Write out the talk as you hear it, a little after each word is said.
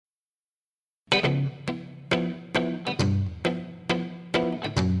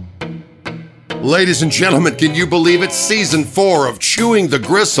Ladies and gentlemen, can you believe it? Season 4 of Chewing the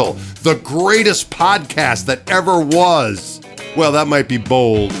Gristle, the greatest podcast that ever was. Well, that might be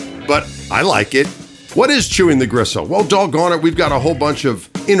bold, but I like it. What is Chewing the Gristle? Well, doggone it, we've got a whole bunch of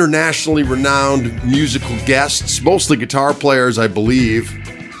internationally renowned musical guests, mostly guitar players, I believe.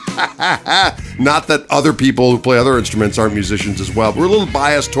 Not that other people who play other instruments aren't musicians as well. We're a little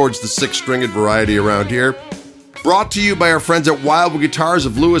biased towards the six-stringed variety around here. Brought to you by our friends at Wildwood Guitars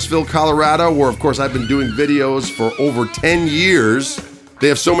of Louisville, Colorado, where, of course, I've been doing videos for over 10 years. They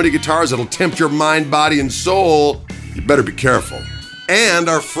have so many guitars that'll tempt your mind, body, and soul. You better be careful. And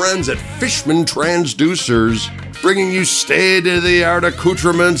our friends at Fishman Transducers, bringing you state-of-the-art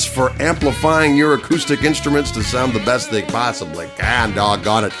accoutrements for amplifying your acoustic instruments to sound the best they possibly can,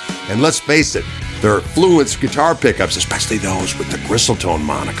 doggone it. And let's face it, their Fluence guitar pickups, especially those with the Grisseltone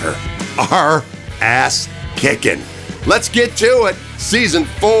moniker, are ass-kicking. Let's get to it. Season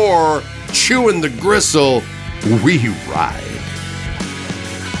 4, Chewing the Gristle, we ride.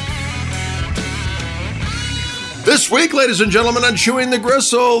 This week, ladies and gentlemen, on Chewing the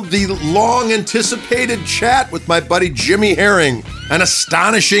Gristle, the long-anticipated chat with my buddy Jimmy Herring, an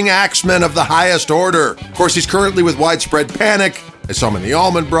astonishing axeman of the highest order. Of course, he's currently with Widespread Panic. I saw him in the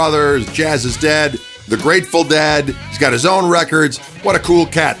Allman Brothers, Jazz is Dead, The Grateful Dead. He's got his own records. What a cool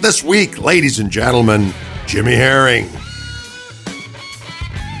cat. This week, ladies and gentlemen, Jimmy Herring.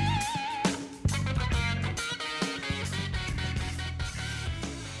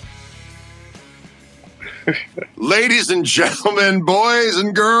 Ladies and gentlemen, boys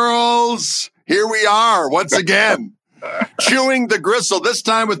and girls, here we are once again, Chewing the Gristle, this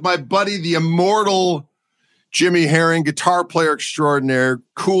time with my buddy, the immortal Jimmy Herring, guitar player extraordinaire,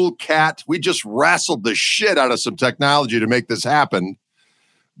 cool cat. We just wrestled the shit out of some technology to make this happen,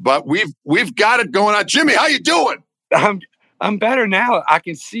 but we've got it going on. Jimmy, how you doing? I'm better now. I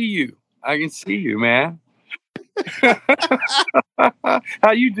can see you. Man.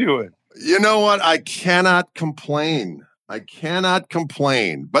 How you doing? You know what? I cannot complain. But the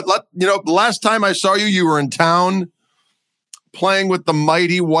last time I saw you, you were in town playing with the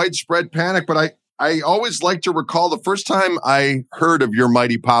mighty Widespread Panic. But I always like to recall the first time I heard of your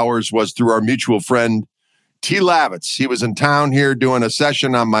mighty powers was through our mutual friend, T. Lavitz. He was in town here doing a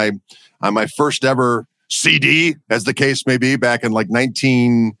session on my first ever CD, as the case may be, back in like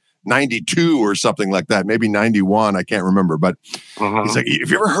 1992 or something like that, maybe 91. I can't remember, but he's like, have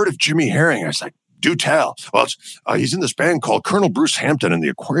you ever heard of Jimmy Herring? I was like, do tell. Well, he's in this band called Colonel Bruce Hampton and the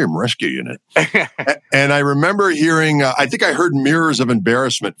Aquarium Rescue Unit. And I remember hearing, I think I heard Mirrors of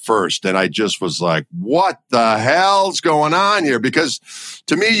Embarrassment first. And I just was like, what the hell's going on here? Because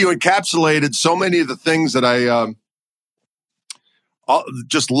to me, you encapsulated so many of the things that I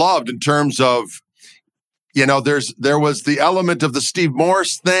just loved in terms of, you know, there was the element of the Steve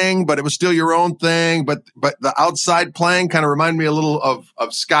Morse thing, but it was still your own thing. But the outside playing kind of reminded me a little of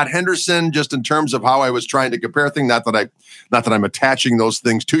Scott Henderson, just in terms of how I was trying to compare things. Not that I'm attaching those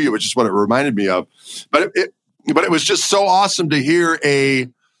things to you, which is what it reminded me of. But it was just so awesome to hear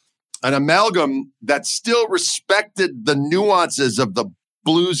an amalgam that still respected the nuances of the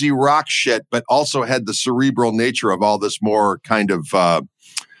bluesy rock shit, but also had the cerebral nature of all this more kind of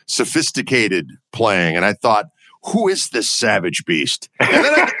sophisticated playing. And I thought, who is this savage beast? And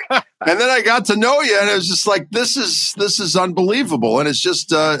then I got to know you, and it was just like, this is unbelievable. And it's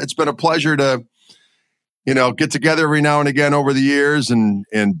just it's been a pleasure to, you know, get together every now and again over the years and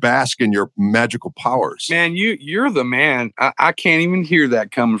bask in your magical powers. Man, you're the man. I can't even hear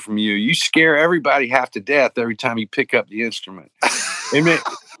that coming from you. You scare everybody half to death every time you pick up the instrument. And man,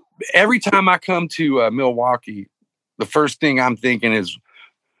 every time I come to Milwaukee, the first thing I'm thinking is,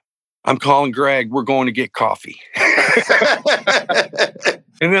 I'm calling Greg. We're going to get coffee.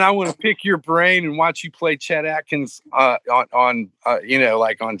 And then I want to pick your brain and watch you play Chet Atkins on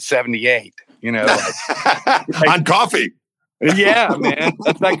 78. You know, like, on coffee. Yeah, man.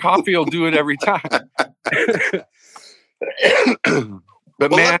 That coffee will do it every time. But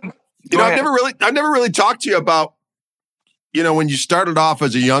man, I've never really talked to you about, you know, when you started off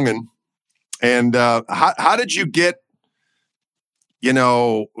as a youngin', and how did you get, you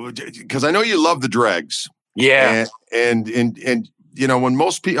know, because I know you love the Dregs. Yeah. And you know, when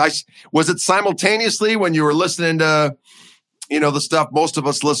most people, was it simultaneously when you were listening to, you know, the stuff most of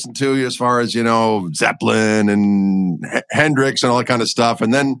us listen to, as far as, you know, Zeppelin and Hendrix and all that kind of stuff.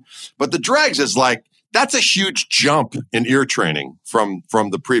 And then, but the Dregs is like, that's a huge jump in ear training from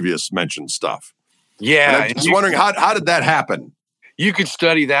the previous mentioned stuff. Yeah. And I'm just wondering, how did that happen? You could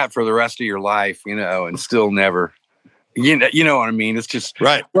study that for the rest of your life, you know, and still never You know what I mean? It's just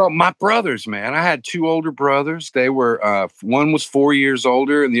right. Well, my brothers, man, I had two older brothers. They were one was 4 years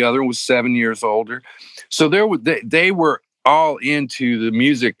older and the other was 7 years older. So they were all into the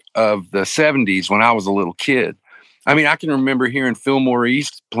music of the 70s when I was a little kid. I mean, I can remember hearing Fillmore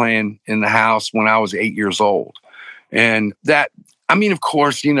East playing in the house when I was 8 years old. And that, I mean, of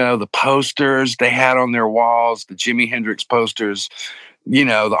course, you know, the posters they had on their walls, the Jimi Hendrix posters, you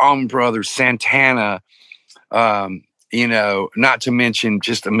know, the Allman Brothers, Santana, you know, not to mention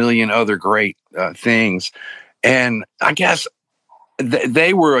just a million other great things. And I guess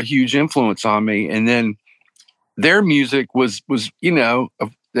they were a huge influence on me. And then their music was, you know,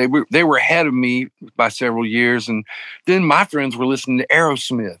 they were ahead of me by several years. And then my friends were listening to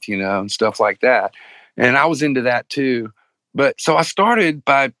Aerosmith, you know, and stuff like that. And I was into that too. But so I started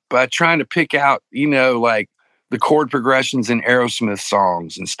by trying to pick out, you know, like the chord progressions in Aerosmith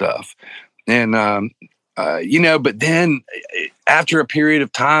songs and stuff. And, you know, but then after a period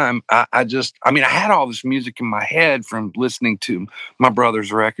of time, I had all this music in my head from listening to my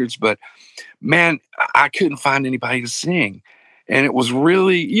brother's records, but man, I couldn't find anybody to sing. And it was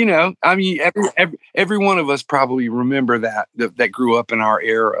really, you know, I mean, every one of us probably remember that grew up in our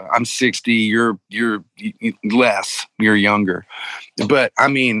era. I'm 60, you're less, you're younger. But I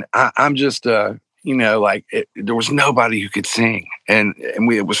mean, I'm just, you know, like there was nobody who could sing, and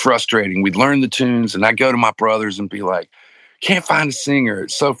it was frustrating. We'd learn the tunes, and I'd go to my brothers and be like, "Can't find a singer.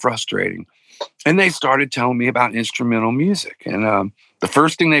 It's so frustrating." And they started telling me about instrumental music, and the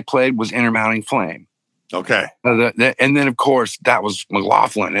first thing they played was Intermounting Flame. Okay, and then of course that was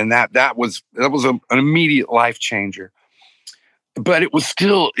McLaughlin, and that was an immediate life changer. But it was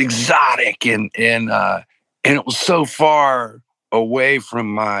still exotic, and it was so far away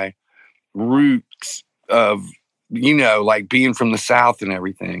from my roots of, you know, like being from the South and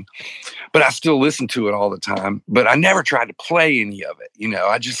everything. But I still listened to it all the time. But I never tried to play any of it. You know,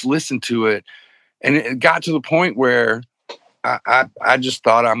 I just listened to it. And it got to the point where I just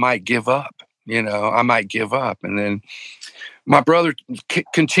thought I might give up. You know, I might give up. And then my brother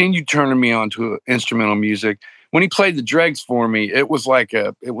continued turning me on to instrumental music. When he played the Dregs for me, it was like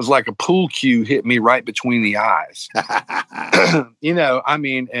a pool cue hit me right between the eyes. You know, I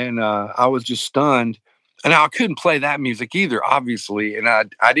mean, and I was just stunned. And I couldn't play that music either, obviously. And I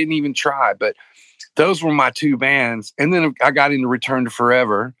didn't even try, but those were my two bands. And then I got into Return to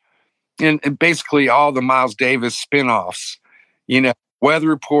Forever and basically all the Miles Davis spinoffs, you know, Weather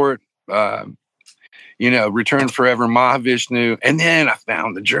Report, you know, Return to Forever, Mahavishnu. And then I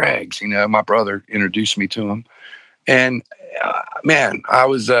found the Dregs. You know, my brother introduced me to them. And man,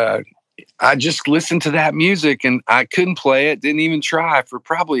 I just listened to that music and I couldn't play it, didn't even try for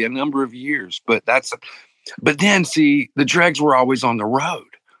probably a number of years. But then see, the Dregs were always on the road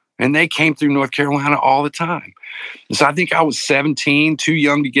and they came through North Carolina all the time. And so I think I was 17, too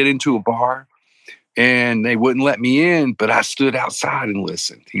young to get into a bar, and they wouldn't let me in, but I stood outside and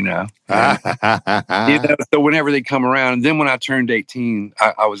listened, you know. So whenever they come around, and then when I turned 18,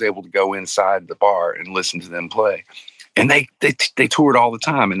 I was able to go inside the bar and listen to them play. And they toured all the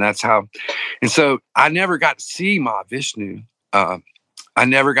time, and that's how. And so I never got to see Mahavishnu. I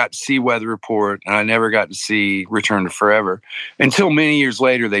never got to see Weather Report, and I never got to see Return to Forever until many years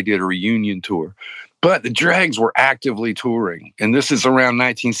later. They did a reunion tour, but the Dregs were actively touring, and this is around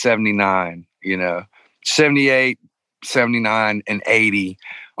 1979. You know, 78, 79, and 80,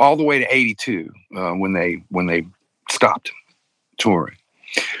 all the way to 82 when they stopped touring.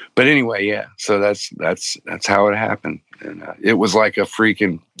 But anyway, yeah. So that's how it happened, and it was like a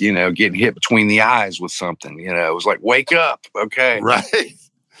freaking, you know, getting hit between the eyes with something. You know, it was like, wake up, okay, right,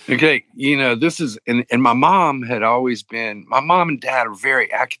 okay. You know, this is and my mom had always been. My mom and dad are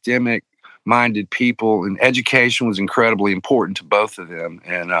very academic minded people, and education was incredibly important to both of them,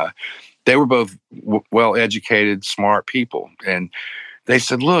 and they were both well-educated, smart people. And they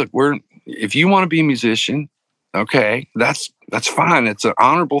said, look, if you want to be a musician, okay, that's fine. It's an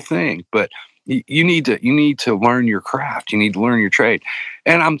honorable thing, but you need to learn your craft. You need to learn your trade.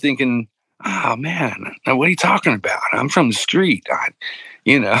 And I'm thinking, oh man, what are you talking about? I'm from the street.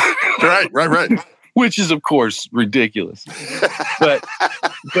 You know, right. Which is of course ridiculous, but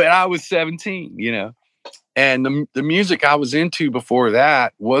I was 17, you know. And the music I was into before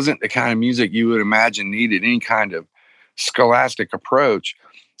that wasn't the kind of music you would imagine needed any kind of scholastic approach.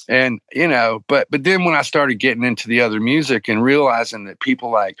 And, you know, but then when I started getting into the other music and realizing that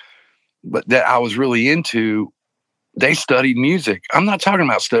people that I was really into, they studied music. I'm not talking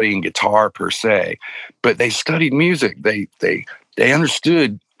about studying guitar per se, but they studied music. They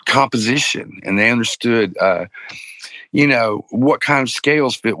understood composition, and they understood, you know, what kind of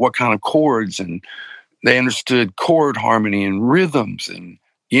scales fit what kind of chords, and they understood chord harmony and rhythms, and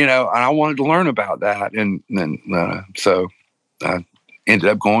and I wanted to learn about that, and then so I ended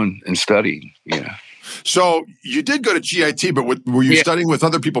up going and studying. So you did go to GIT, but were you studying with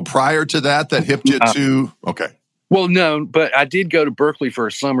other people prior to that hipped you to? Okay. Well, no, but I did go to Berklee for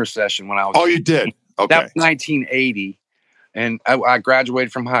a summer session when I was. Oh, you did? Okay. That was 1980, and I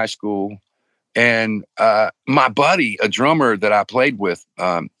graduated from high school. And my buddy, a drummer that I played with,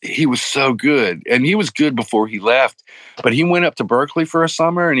 he was so good. And he was good before he left. But he went up to Berklee for a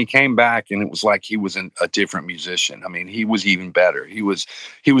summer and he came back and it was like he was a different musician. I mean, he was even better. He was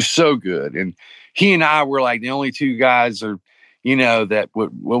so good. And he and I were like the only two guys that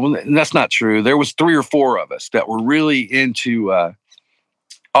would, well, that's not true. There was 3 or 4 of us that were really into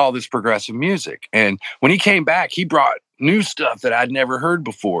all this progressive music. And when he came back, he brought new stuff that I'd never heard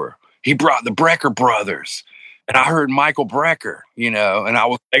before. He brought the Brecker brothers, and I heard Michael Brecker, and I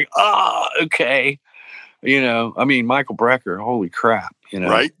was like, okay. I mean, Michael Brecker, holy crap,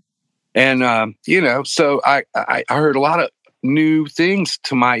 Right. And, so I heard a lot of new things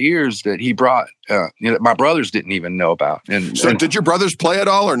to my ears that he brought, my brothers didn't even know about. And so did your brothers play at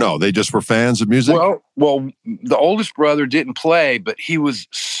all or no? They just were fans of music? Well, the oldest brother didn't play, but he was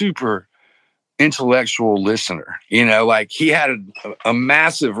super intellectual listener, like he had a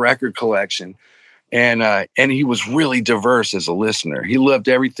massive record collection, and he was really diverse as a listener. He loved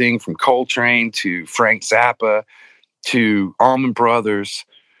everything from Coltrane to Frank Zappa to Allman Brothers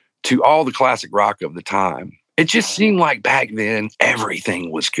to all the classic rock of the time. It just seemed like back then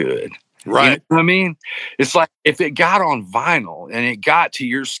everything was good. Right. You know what I mean? It's like if it got on vinyl and it got to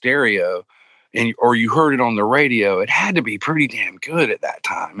your stereo or you heard it on the radio, it had to be pretty damn good at that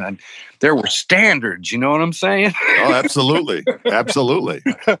time. And there were standards, you know what I'm saying? Oh, absolutely. Absolutely.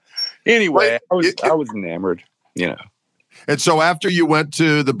 Anyway, I was enamored, And so after you went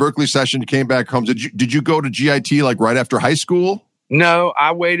to the Berklee session, you came back home. Did you go to GIT like right after high school? No,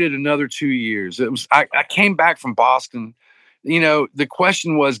 I waited another 2 years. I came back from Boston. The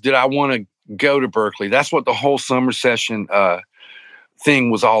question was, did I want to go to Berklee? That's what the whole summer session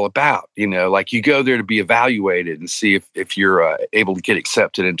thing was all about. Like you go there to be evaluated and see if you're able to get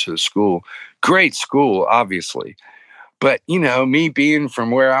accepted into the school. Great school, obviously. But, me being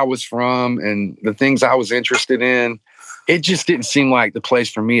from where I was from and the things I was interested in, it just didn't seem like the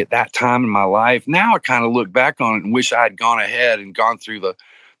place for me at that time in my life. Now I kind of look back on it and wish I had gone ahead and gone through the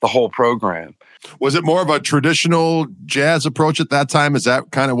whole program. Was it more of a traditional jazz approach at that time? Is that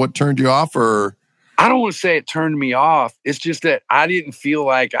kind of what turned you off, or? I don't want to say it turned me off. It's just that I didn't feel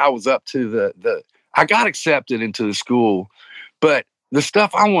like I was up to I got accepted into the school, but the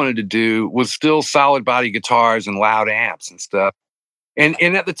stuff I wanted to do was still solid body guitars and loud amps and stuff. And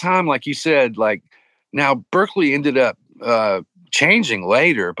at the time, like you said, now Berklee ended up changing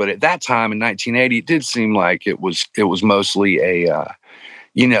later, but at that time in 1980, it did seem like it was mostly a,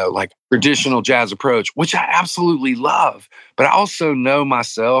 like traditional jazz approach, which I absolutely love. But I also know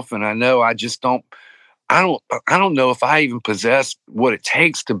myself, and I know I just don't know if I even possess what it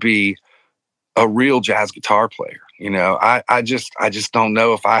takes to be a real jazz guitar player. I just don't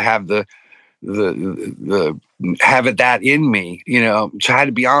know if I have the have it that in me. Try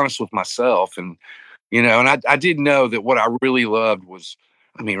to be honest with myself, and and I did know that what I really loved was,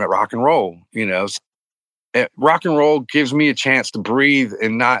 rock and roll. Rock and roll gives me a chance to breathe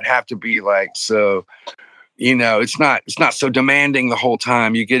and not have to be like so. It's not so demanding the whole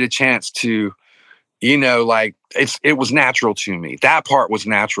time. You get a chance to. It was natural to me. That part was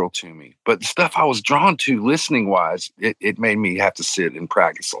natural to me. But the stuff I was drawn to listening wise, it made me have to sit and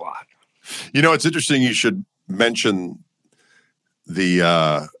practice a lot. It's interesting you should mention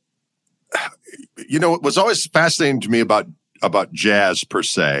the, what was always fascinating to me about jazz per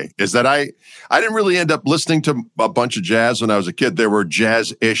se is that I didn't really end up listening to a bunch of jazz when I was a kid. There were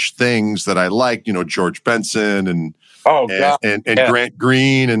jazz-ish things that I liked, George Benson and Grant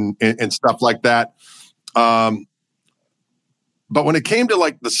Green and stuff like that. But when it came to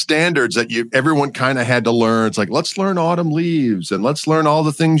like the standards that everyone kind of had to learn, it's like, let's learn Autumn Leaves and let's learn All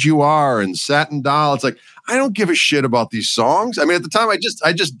the Things You Are and Satin Doll. It's like, I don't give a shit about these songs. At the time I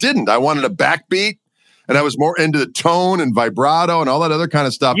just didn't. I wanted a backbeat and I was more into the tone and vibrato and all that other kind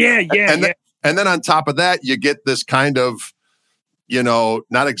of stuff. And then on top of that, you get this kind of,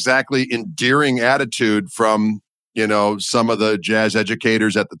 not exactly endearing attitude from, some of the jazz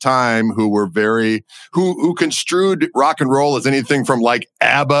educators at the time who were who construed rock and roll as anything from like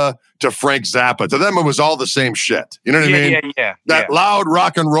ABBA to Frank Zappa. To them, it was all the same shit. You know what I mean? That loud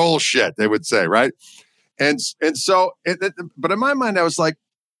rock and roll shit, they would say, right? And so, but in my mind, I was like,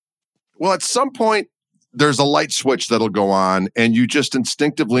 well, at some point, there's a light switch that'll go on, and you just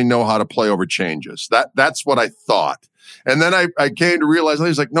instinctively know how to play over changes. That's what I thought. And then I came to realize, I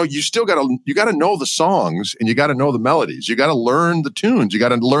was like, no, you still got to know the songs, and you got to know the melodies. You got to learn the tunes. You got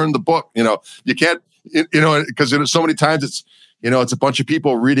to learn the book. You can't, because so many times it's a bunch of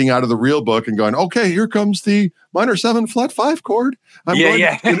people reading out of the real book and going, okay, here comes the minor 7 flat 5 chord. But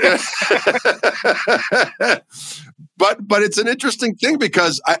it's an interesting thing,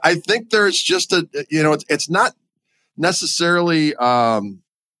 because I think there's just it's not necessarily an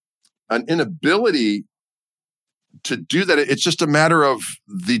inability to do that. It's just a matter of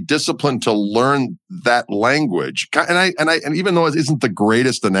the discipline to learn that language. And even though it isn't the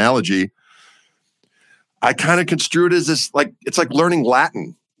greatest analogy, I kind of construe it as this, it's like learning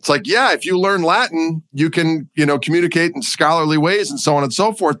Latin. It's like, yeah, if you learn Latin, you can, communicate in scholarly ways and so on and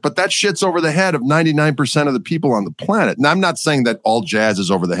so forth. But that shit's over the head of 99% of the people on the planet. And I'm not saying that all jazz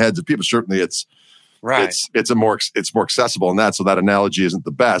is over the heads of people. Certainly it's right. It's more accessible in that. So that analogy isn't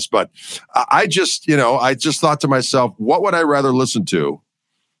the best. But I just thought to myself, what would I rather listen to?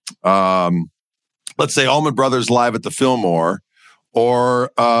 Let's say Allman Brothers live at the Fillmore.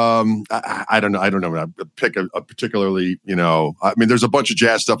 Or I don't know. I pick a particularly, there's a bunch of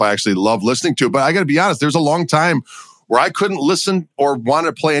jazz stuff I actually love listening to, but I got to be honest, there's a long time where I couldn't listen or want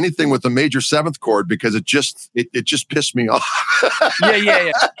to play anything with a major 7th chord, because it just pissed me off.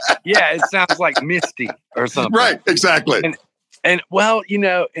 Yeah. It sounds like Misty or something. Right. Exactly. And well,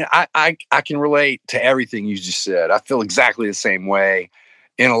 I can relate to everything you just said. I feel exactly the same way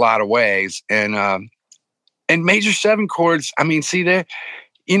in a lot of ways. And major 7 chords, I mean, see, they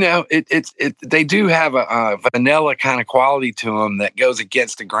do have a vanilla kind of quality to them that goes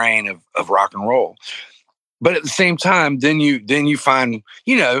against the grain of rock and roll. But at the same time, then you find,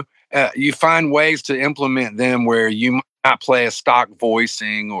 you find ways to implement them where you might not play a stock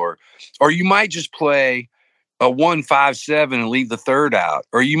voicing, or you might just play a 1-5-7 and leave the 3rd out,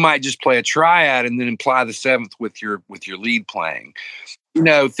 or you might just play a triad and then imply the 7th with your lead playing.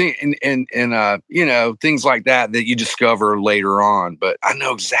 Things like that you discover later on. But I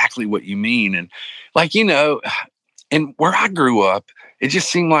know exactly what you mean. And and where I grew up, it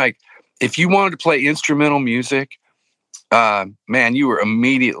just seemed like if you wanted to play instrumental music, man, you were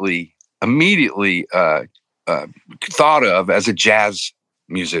immediately thought of as a jazz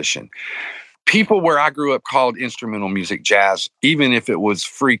musician. People where I grew up called instrumental music jazz, even if it was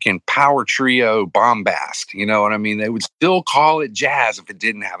freaking power trio bombast. You know what I mean? They would still call it jazz if it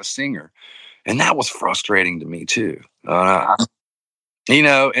didn't have a singer. And that was frustrating to me too. And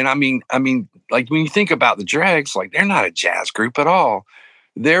I mean, like when you think about the Dregs, like they're not a jazz group at all.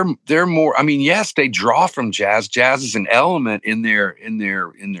 They're more, I mean, yes, they draw from jazz. Jazz is an element in their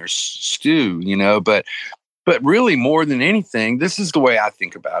stew, but really more than anything, this is the way I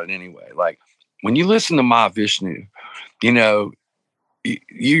think about it anyway. Like, when you listen to Mahavishnu,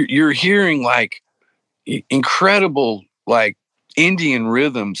 you're hearing like incredible like Indian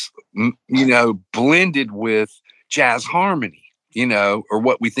rhythms, blended with jazz harmony, or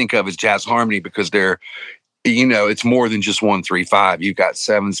what we think of as jazz harmony, because they're, it's more than just 1-3-5. You've got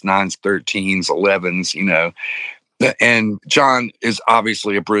 7s, 9s, 13s, 11s, And John is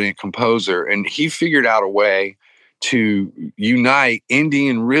obviously a brilliant composer, and he figured out a way to unite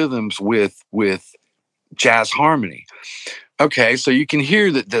Indian rhythms with jazz harmony. Okay, so you can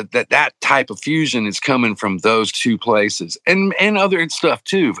hear that type of fusion is coming from those two places, and other stuff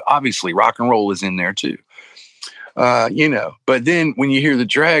too. Obviously, rock and roll is in there too. But then when you hear the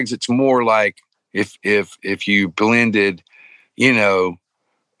Dregs, it's more like if you blended, I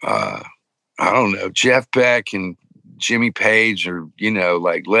don't know, Jeff Beck and Jimmy Page, or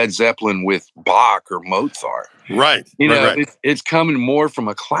like Led Zeppelin with Bach or Mozart. Right. Right. It's coming more from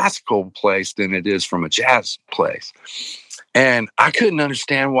a classical place than it is from a jazz place. And I couldn't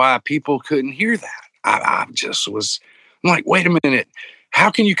understand why people couldn't hear that. I'm like, wait a minute, how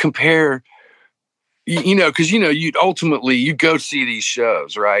can you compare? Because you'd ultimately go see these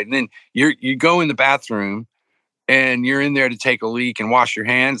shows, right? And then you go in the bathroom and you're in there to take a leak and wash your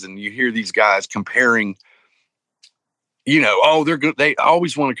hands, and you hear these guys comparing. They're good. They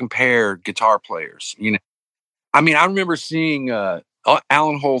always want to compare guitar players. I mean, I remember seeing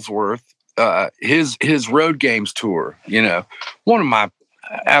Alan Holdsworth, his Road Games tour. One of my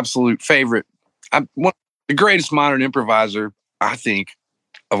absolute favorite, the greatest modern improviser, I think,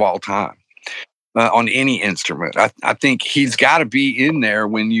 of all time, on any instrument. I think he's got to be in there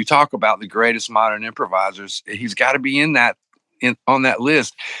when you talk about the greatest modern improvisers. He's got to be in that. On that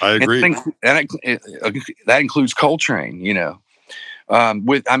list. I agree. That includes Coltrane,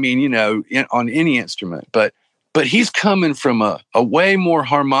 on any instrument, but he's coming from a way more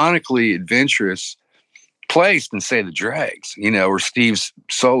harmonically adventurous place than, say, the Dregs, or Steve's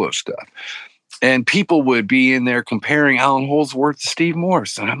solo stuff. And people would be in there comparing Alan Holdsworth to Steve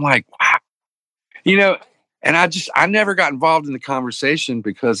Morse. And I'm like, wow. And I never got involved in the conversation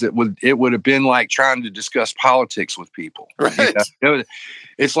because it would have been like trying to discuss politics with people. Right.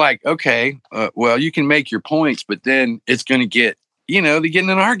 It's like, okay, well, you can make your points, but then it's going to get, they get in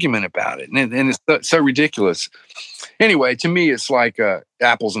an argument about it. And it's so ridiculous. Anyway, to me, it's like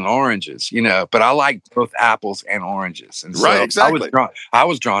apples and oranges, but I like both apples and oranges. And so right, exactly. I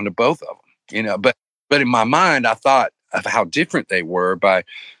was drawn to both of them, but in my mind, I thought of how different they were by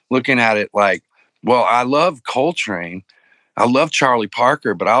looking at it like, well, I love Coltrane. I love Charlie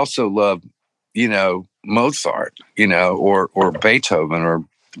Parker, but I also love, Mozart, or Beethoven or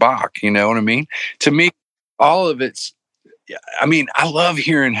Bach, you know what I mean? To me, all of it's, I love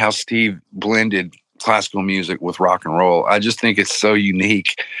hearing how Steve blended classical music with rock and roll. I just think it's so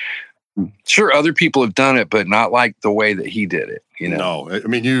unique. Sure, other people have done it, but not like the way that he did it, No, I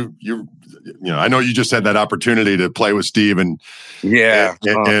mean, you I know you just had that opportunity to play with Steve and how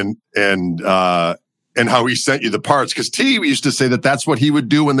he sent you the parts. Because T used to say that's what he would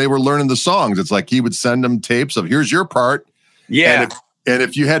do when they were learning the songs. It's like he would send them tapes of here's your part. Yeah. And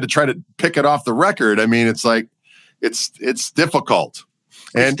if you had to try to pick it off the record, it's like it's difficult.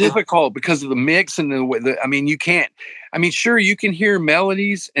 It's difficult because of the mix and the way you can't. Sure, you can hear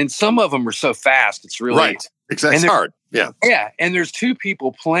melodies, and some of them are so fast. It's really right. Exactly. It's hard. Yeah. Yeah. And there's two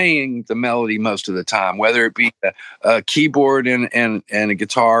people playing the melody most of the time, whether it be a keyboard and a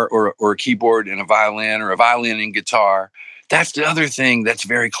guitar or a keyboard and a violin or a violin and guitar. That's the other thing that's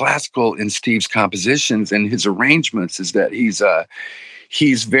very classical in Steve's compositions and his arrangements is that he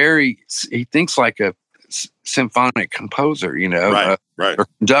thinks like a symphonic composer, right. Or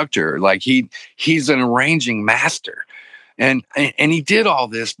conductor. Like he's an arranging master. And he did all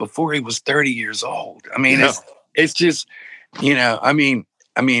this before he was 30 years old. It's just, he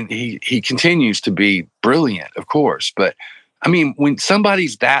continues to be brilliant, of course. But when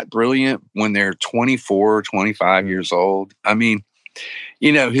somebody's that brilliant, when they're 24, 25 years old,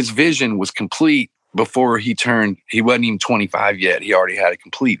 his vision was complete before he wasn't even 25 yet. He already had a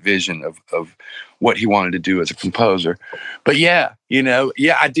complete vision of what he wanted to do as a composer. But I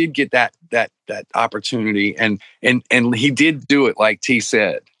did get that opportunity and he did do it like T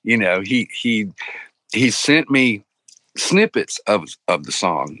said. He sent me snippets of the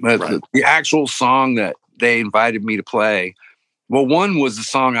song, right. the actual song that they invited me to play. Well, one was the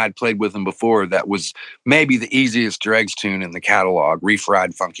song I'd played with him before that was maybe the easiest Dregs tune in the catalog,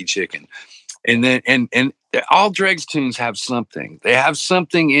 Refried Funky Chicken. And then and all Dregs tunes have something. They have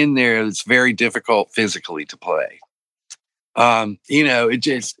something in there that's very difficult physically to play.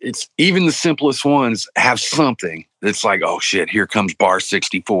 It's even the simplest ones have something that's like, oh shit, here comes bar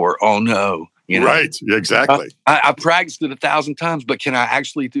 64. Oh no. Right. Exactly. I practiced it 1,000 times, but can I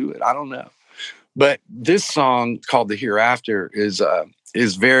actually do it? I don't know. But this song called The Hereafter it's a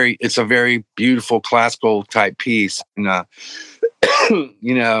very beautiful classical type piece. And,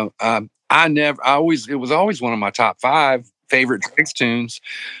 it was always one of my top 5 favorite Dregs tunes,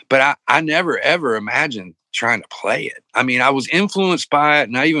 but I never ever imagined trying to play it. I was influenced by it,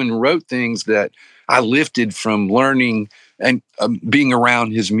 and I even wrote things that I lifted from learning and being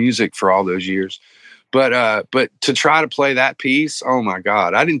around his music for all those years. But to try to play that piece, oh my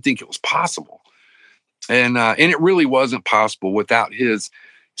God, I didn't think it was possible. And it really wasn't possible without his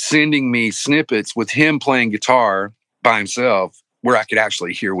sending me snippets with him playing guitar by himself where I could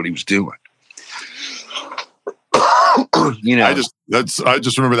actually hear what he was doing. I just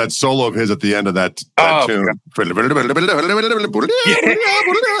remember that solo of his at the end of that tune.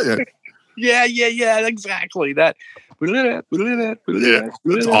 Yeah, exactly. That. Yeah,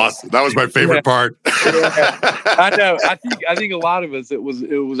 it's awesome. That was my favorite part. I know. I think a lot of us it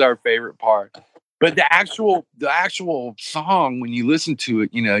was our favorite part. But the actual song, when you listen to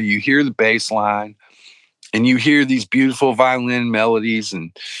it, you hear the bass line and you hear these beautiful violin melodies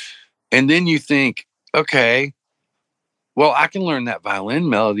and then you think, okay, well, I can learn that violin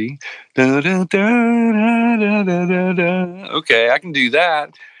melody. Da, da, da, da, da, da, da. Okay, I can do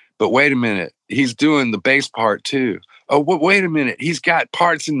that. But wait a minute, he's doing the bass part too. Oh, wait a minute, he's got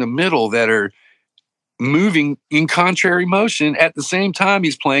parts in the middle that are moving in contrary motion at the same time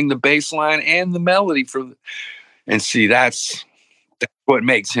he's playing the bass line and the melody and see, that's what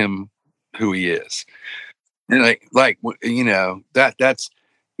makes him who he is. And that's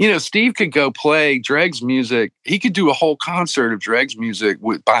Steve could go play Dregs music. He could do a whole concert of Dregs music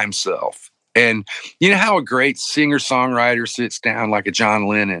by himself. And you know how a great singer-songwriter sits down, like a John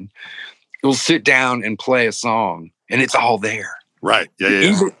Lennon, will sit down and play a song, and it's all there. Right.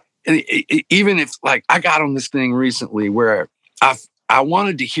 Yeah. even if like I got on this thing recently where I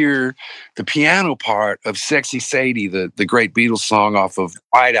wanted to hear the piano part of Sexy Sadie, the great Beatles song off of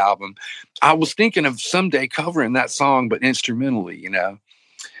White Album. I was thinking of someday covering that song, but instrumentally, you know.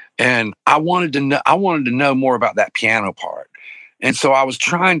 And I wanted to know more about that piano part. And so I was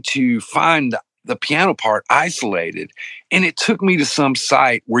trying to find the piano part isolated. And it took me to some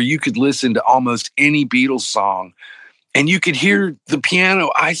site where you could listen to almost any Beatles song and you could hear the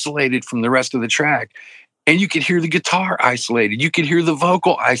piano isolated from the rest of the track. And you could hear the guitar isolated. You could hear the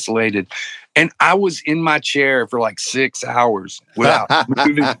vocal isolated. And I was in my chair for like 6 hours without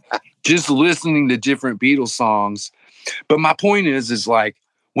moving, just listening to different Beatles songs. But my point is like,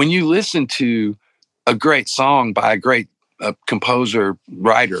 when you listen to a great song by a great composer,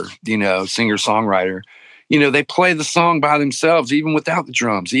 writer, you know, singer, songwriter, you know, they play the song by themselves, even without the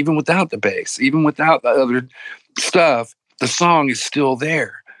drums, even without the bass, even without the other stuff, the song is still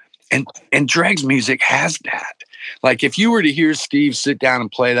there. And Dregs music has that. Like if you were to hear Steve sit down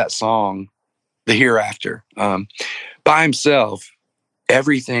and play that song, The Hereafter, by himself,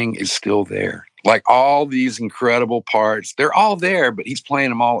 everything is still there. Like all these incredible parts, they're all there, but he's playing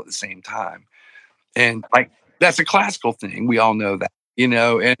them all at the same time. And like, that's a classical thing. We all know that, you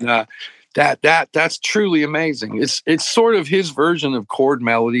know, and that's truly amazing. It's sort of his version of chord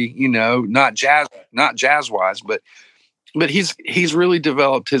melody, you know, not jazz wise, but he's really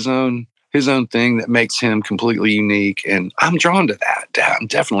developed his own thing that makes him completely unique. And I'm drawn to that. I'm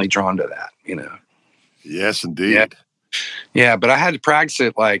definitely drawn to that, you know? Yes, indeed. Yeah. But I had to practice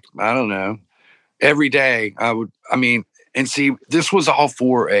it like, I don't know, every day. And see, this was all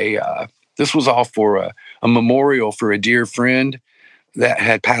for a memorial for a dear friend that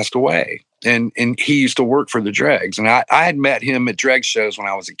had passed away. And he used to work for the Dregs. And I had met him at Dregs shows when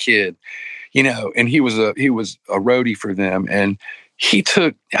I was a kid. You know, and he was a roadie for them. And he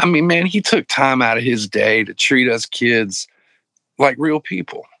took time out of his day to treat us kids like real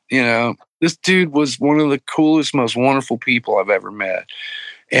people. You know, this dude was one of the coolest, most wonderful people I've ever met.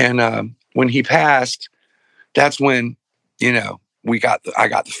 And when he passed, that's when, you know, I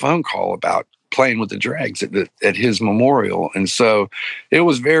got the phone call about playing with the Dregs at his memorial. And so it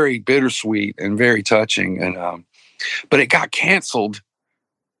was very bittersweet and very touching. And but it got canceled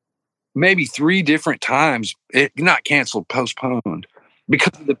maybe 3 different times. It not canceled, postponed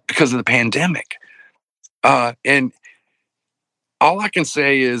because of the pandemic. And all I can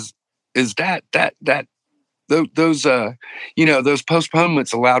say is that those you know, those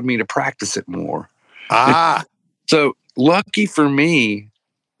postponements allowed me to practice it more. So lucky for me,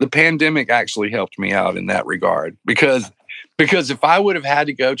 the pandemic actually helped me out in that regard, because if I would have had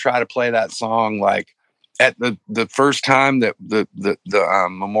to go try to play that song like at the first time that the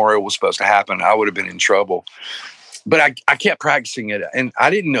memorial was supposed to happen, I would have been in trouble. But I kept practicing it, and I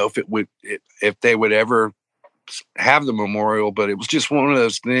didn't know if they would ever have the memorial. But it was just one of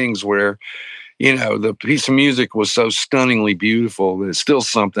those things where, you know, the piece of music was so stunningly beautiful that it's still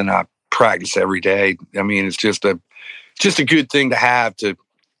something I practice every day. I mean, it's just a good thing to have to,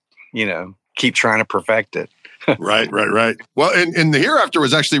 you know, keep trying to perfect it. Right. Well, and the Hereafter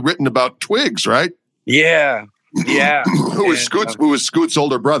was actually written about Twigs, right? Yeah. Who was Scoot's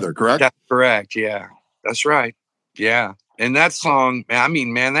older brother, correct? That's correct. Yeah, that's right. Yeah. And that song, I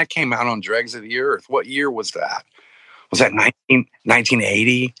mean, man, that came out on Dregs of the Earth. What year was that? Was that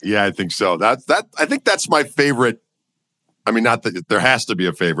 1980? Yeah, I think so. I think that's my favorite. I mean, not that there has to be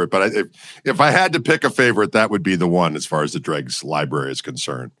a favorite, but if I had to pick a favorite, that would be the one as far as the Dregs library is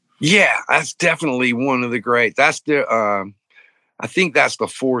concerned. Yeah, that's definitely one of the great. That's the I think that's the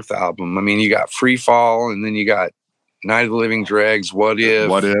 4th album. I mean, you got Free Fall, and then you got Night of the Living Dregs, What If,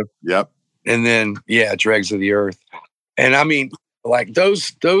 yep. And then, yeah, Dregs of the Earth. And I mean, like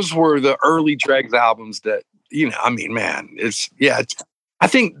those were the early Dregs albums that, you know, I mean, man, I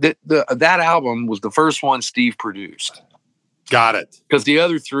think that that album was the first one Steve produced. Got it. Because the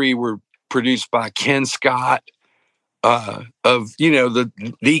other 3 were produced by Ken Scott, of, you know,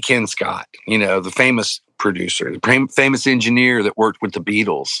 the Ken Scott, you know, the famous producer, the famous engineer that worked with the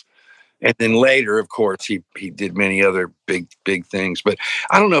Beatles. And then later, of course, he did many other big things. But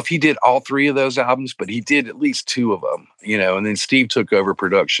I don't know if he did all 3 of those albums, but he did at least 2 of them, you know. And then Steve took over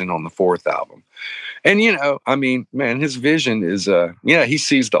production on the 4th album. And, you know, I mean, man, his vision is, he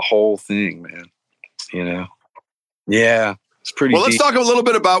sees the whole thing, man, you know. Yeah, it's pretty Well, let's talk a little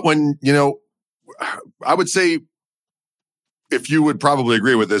bit about when, you know, I would say, if you would probably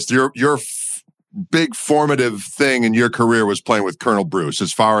agree with this, your big formative thing in your career was playing with Colonel Bruce,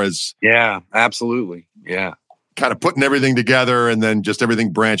 as far as... Yeah, absolutely. Yeah. kind of putting everything together, and then just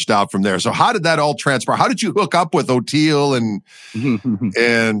everything branched out from there. So how did that all transpire? How did you hook up with Oteil and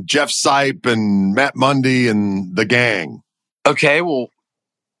Jeff Sipe and Matt Mundy and the gang? Okay, well,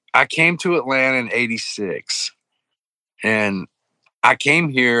 I came to Atlanta in '86, and I came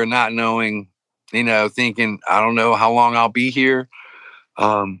here not knowing, thinking, I don't know how long I'll be here.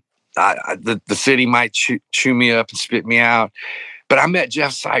 The city might chew me up and spit me out. But I met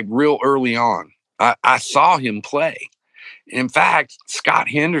Jeff Sipe real early on. I saw him play. In fact, Scott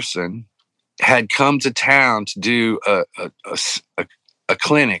Henderson had come to town to do a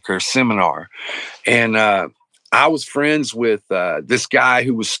clinic or a seminar. And I was friends with this guy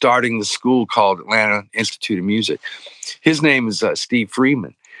who was starting the school called Atlanta Institute of Music. His name is Steve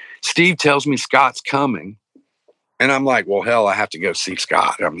Friedman. Steve tells me Scott's coming. And I'm like, well, hell, I have to go see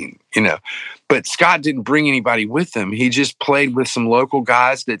Scott. I mean, but Scott didn't bring anybody with him. He just played with some local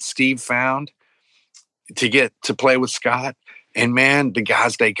guys that Steve found to get to play with Scott. And man, the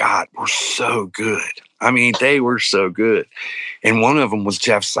guys they got were so good. I mean, they were so good. And one of them was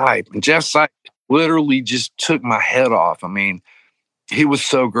Jeff Sipe. And Jeff Sipe literally just took my head off. I mean, he was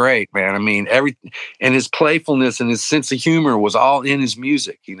so great, man. I mean, and his playfulness and his sense of humor was all in his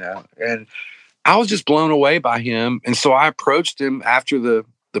music, and I was just blown away by him. And so I approached him after the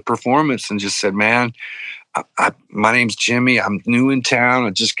performance and just said, man, my name's Jimmy. I'm new in town. I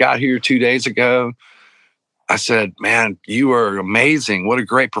just got here 2 days ago. I said, man, you are amazing. What a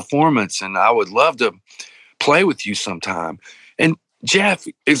great performance. And I would love to play with you sometime. And Jeff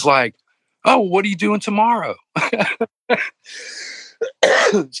is like, oh, what are you doing tomorrow?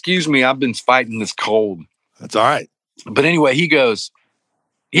 Excuse me. I've been fighting this cold. That's all right. But anyway, he goes,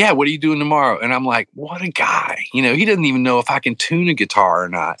 yeah, what are you doing tomorrow? And I'm like, what a guy. He doesn't even know if I can tune a guitar or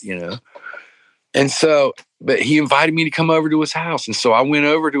not, And so, but he invited me to come over to his house. And so I went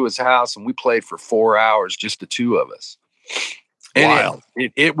over to his house and we played for 4 hours, just the two of us. And wild.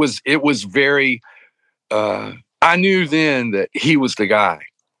 It was very, I knew then that he was the guy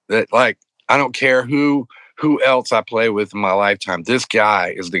that, like, I don't care who else I play with in my lifetime. This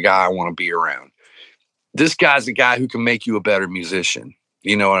guy is the guy I want to be around. This guy's the guy who can make you a better musician.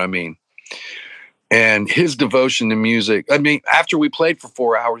 You know what I mean? And his devotion to music. I mean, after we played for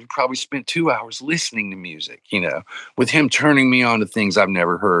 4 hours, we probably spent 2 hours listening to music, with him turning me on to things I've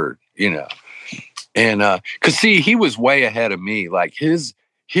never heard, And because see, he was way ahead of me. Like his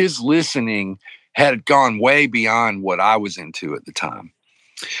listening had gone way beyond what I was into at the time.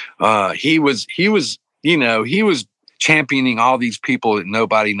 He was championing all these people that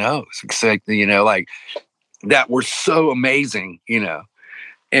nobody knows, except, like that were so amazing,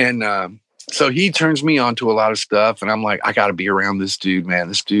 And so he turns me on to a lot of stuff. And I'm like, I got to be around this dude, man.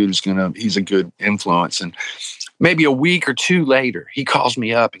 This dude he's a good influence. And maybe a week or two later, he calls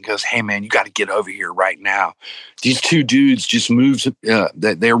me up and goes, hey, man, you got to get over here right now. These two dudes just moved.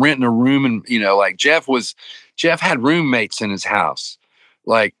 They're renting a room. And, like Jeff had roommates in his house.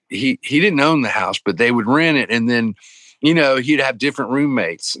 Like he didn't own the house, but they would rent it. And then, he'd have different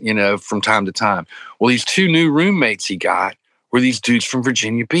roommates, from time to time. Well, these two new roommates he got were these dudes from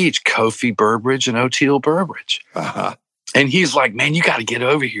Virginia Beach, Kofi Burbridge and Oteil Burbridge. Uh-huh. And he's like, man, you got to get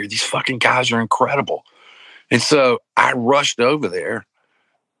over here. These fucking guys are incredible. And so I rushed over there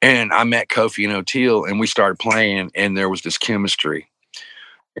and I met Kofi and Oteil and we started playing and there was this chemistry.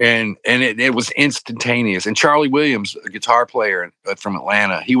 And it was instantaneous. And Charlie Williams, a guitar player from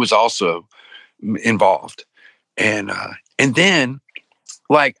Atlanta, he was also involved. And then,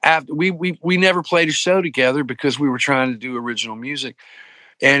 like, after we never played a show together because we were trying to do original music,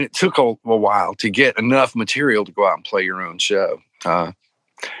 and it took a while to get enough material to go out and play your own show.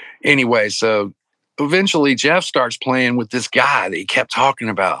 Anyway, so eventually Jeff starts playing with this guy that he kept talking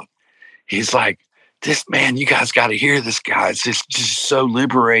about. He's like, this man, you guys got to hear this guy. It's just so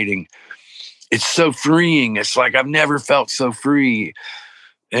liberating. It's so freeing. It's like I've never felt so free.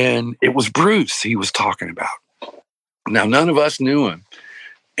 And it was Bruce he was talking about. Now, none of us knew him.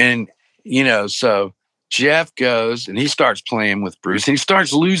 And, so Jeff goes and he starts playing with Bruce. And he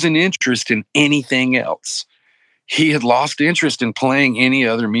starts losing interest in anything else. He had lost interest in playing any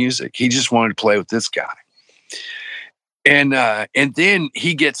other music. He just wanted to play with this guy. And then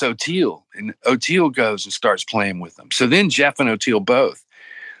he gets Oteil, and Oteil goes and starts playing with them. So then Jeff and Oteil both.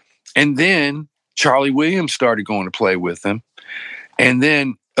 And then Charlie Williams started going to play with them. And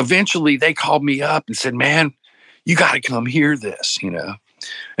then eventually they called me up and said, man, you got to come hear this,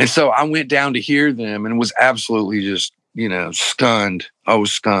 And so I went down to hear them and was absolutely just, stunned. I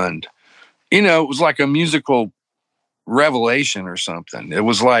was stunned. It was like a musical revelation or something. It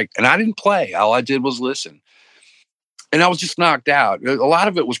was like, and I didn't play. All I did was listen. and I was just knocked out. A lot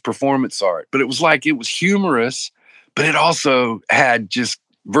of it was performance art, but it was like, it was humorous, but it also had just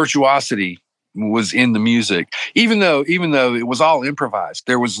virtuosity was in the music. Even though it was all improvised,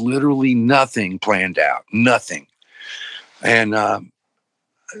 there was literally nothing planned out, nothing. And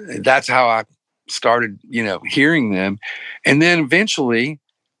that's how I started, hearing them. And then eventually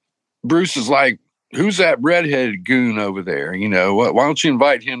Bruce is like, who's that redheaded goon over there? Why don't you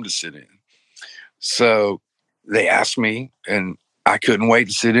invite him to sit in? So they asked me, and I couldn't wait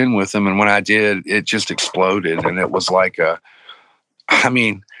to sit in with them. And when I did, it just exploded. And it was like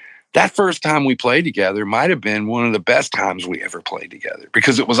that first time we played together might have been one of the best times we ever played together,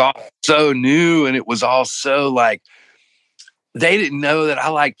 because it was all so new, and it was all so like, they didn't know that I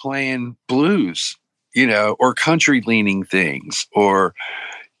like playing blues, or country leaning things, or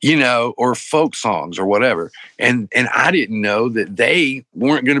folk songs or whatever. And I didn't know that they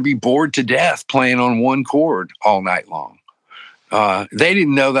weren't going to be bored to death playing on one chord all night long. They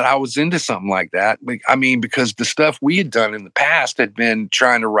didn't know that I was into something like that. Because the stuff we had done in the past had been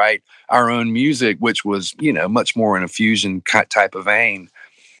trying to write our own music, which was, much more in a fusion type of vein.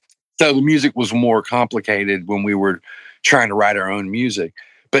 So the music was more complicated when we were trying to write our own music.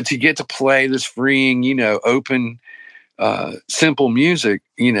 But to get to play this freeing, open, simple music,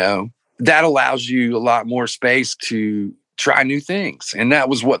 that allows you a lot more space to try new things. And that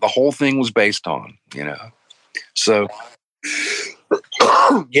was what the whole thing was based on, So,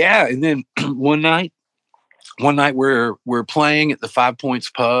 yeah. And then one night we're playing at the 5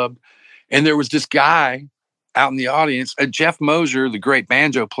 Points Pub, and there was this guy out in the audience, Jeff Mosier, the great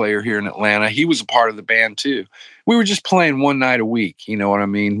banjo player here in Atlanta. He was a part of the band too. We were just playing one night a week. You know what I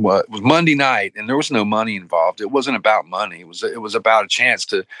mean? Well, it was Monday night, and there was no money involved. It wasn't about money. It was about a chance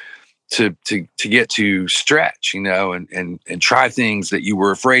to get to stretch, and try things that you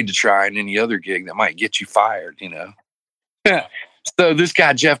were afraid to try in any other gig that might get you fired, Yeah. So this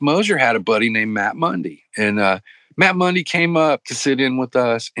guy, Jeff Mosier, had a buddy named Matt Mundy, and Matt Mundy came up to sit in with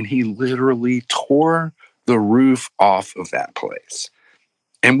us, and he literally tore the roof off of that place.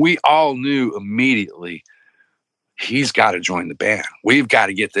 And we all knew immediately, he's got to join the band. We've got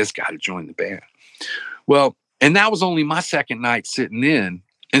to get this guy to join the band. Well, and that was only my second night sitting in.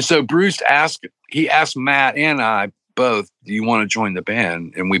 And so Bruce asked Matt and I both, do you want to join the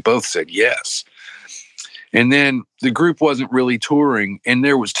band? And we both said yes. And then the group wasn't really touring, and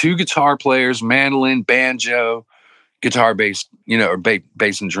there was 2 guitar players, mandolin, banjo, guitar, bass, or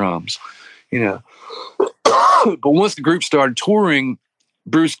bass and drums, But once the group started touring,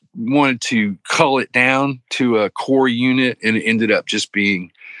 Bruce wanted to cull it down to a core unit, and it ended up just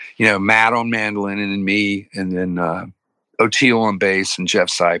being, Matt on mandolin, and then me, and then Oteil on bass, and Jeff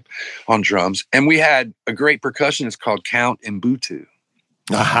Sipe on drums. And we had a great percussionist called Count Mbutu.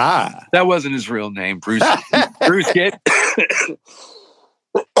 Aha! That wasn't his real name, Bruce. Bruce,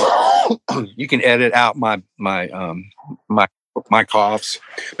 you can edit out my coughs.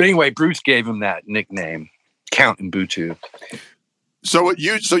 But anyway, Bruce gave him that nickname, Count Mbutu. So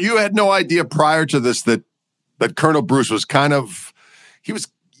you had no idea prior to this that Colonel Bruce was kind of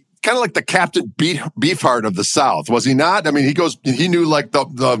like the Captain Beefheart of the South, was he not? I mean, he knew like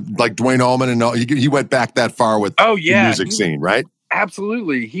the like Duane Allman, and all, he went back that far with the music scene, right?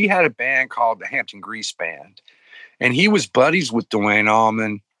 Absolutely. He had a band called the Hampton Grease Band, and he was buddies with Duane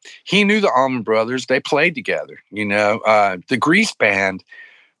Allman. He knew the Allman Brothers. They played together, The Grease Band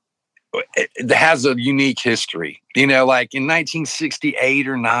has a unique history, like in 1968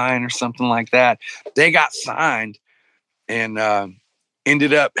 or 9 or something like that. They got signed and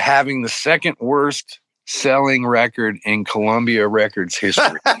ended up having the second worst selling record in Columbia Records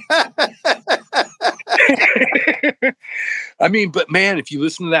history. But man, if you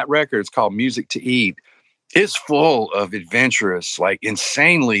listen to that record, it's called Music to Eat. It's full of adventurous, like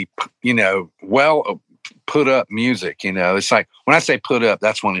insanely, well put up music. It's like, when I say put up,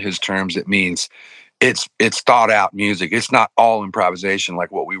 that's one of his terms. It means it's thought out music. It's not all improvisation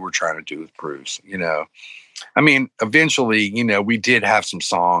like what we were trying to do with Bruce. Eventually, we did have some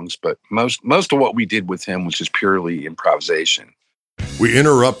songs, but most of what we did with him was just purely improvisation. We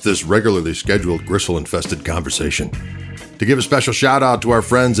interrupt this regularly scheduled gristle-infested conversation to give a special shout-out to our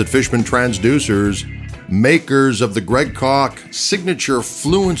friends at Fishman Transducers, makers of the Greg Koch signature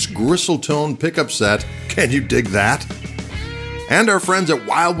Fluence Gristle-Tone pickup set. Can you dig that? And our friends at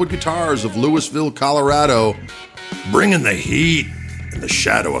Wildwood Guitars of Louisville, Colorado, bringing the heat in the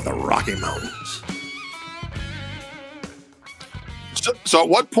shadow of the Rocky Mountains. So at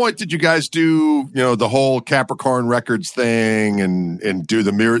what point did you guys do, the whole Capricorn Records thing and do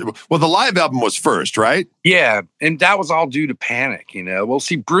the mirror? Well, the live album was first, right? Yeah, and that was all due to Panic, Well,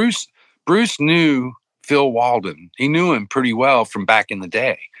 see, Bruce knew Phil Walden. He knew him pretty well from back in the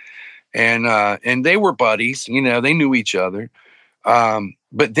day. And they were buddies, you know, they knew each other.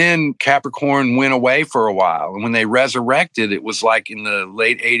 But then Capricorn went away for a while. And when they resurrected, it was like in the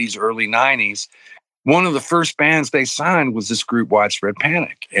late 80s, early 90s. One of the first bands they signed was this group, Widespread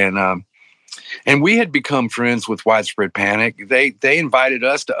Panic. And we had become friends with Widespread Panic. They invited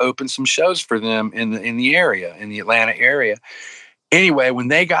us to open some shows for them in the area, in the Atlanta area. Anyway, when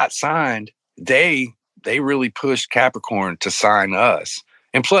they got signed, they really pushed Capricorn to sign us.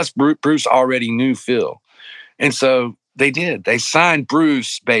 And plus, Bruce already knew Phil. And so they did. They signed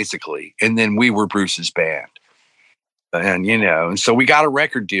Bruce, basically, and then we were Bruce's band. And, you know, and so we got a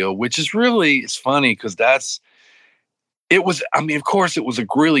record deal, which is really, it's funny because of course, it was a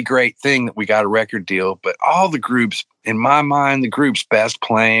really great thing that we got a record deal, but all the groups, in my mind, the group's best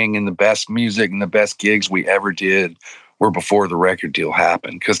playing and the best music and the best gigs we ever did were before the record deal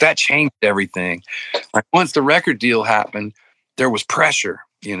happened, because that changed everything. Like once the record deal happened, there was pressure,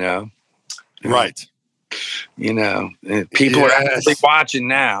 you know? Right. You know, people are actually watching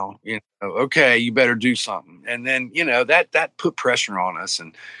now, you know, okay, you better do something. And then, you know, that put pressure on us.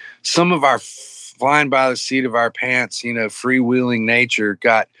 And some of our flying by the seat of our pants, you know, freewheeling nature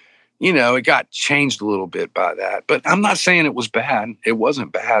got changed a little bit by that. But I'm not saying it was bad. It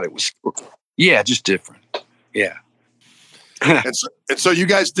wasn't bad. It was, just different. Yeah. and so you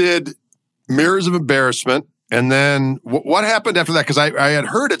guys did Mirrors of Embarrassment. And then what happened after that? Because I had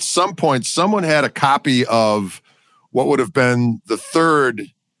heard at some point someone had a copy of what would have been the third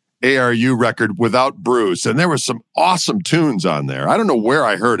ARU record without Bruce. And there were some awesome tunes on there. I don't know where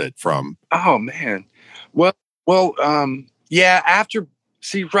I heard it from. Oh, man. Well,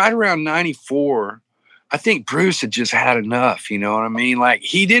 right around 94, I think Bruce had just had enough, you know what I mean? Like,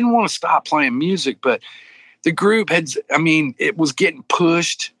 he didn't want to stop playing music, but the group it was getting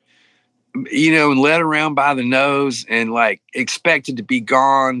pushed, you know, and led around by the nose and like expected to be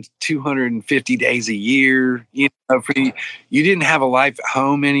gone 250 days a year. You know, you didn't have a life at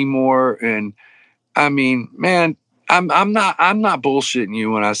home anymore. And I mean, man, I'm not bullshitting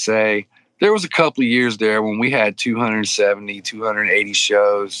you when I say there was a couple of years there when we had 270, 280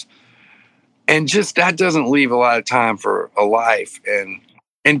 shows. And just that doesn't leave a lot of time for a life.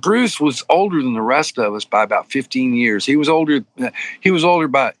 And Bruce was older than the rest of us by about 15 years. He was older than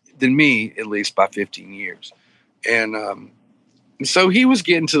me, at least by 15 years. And so he was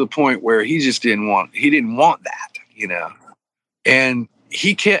getting to the point where he just didn't want that, you know. And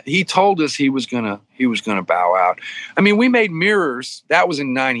he told us he was gonna bow out. I mean, we made Mirrors. That was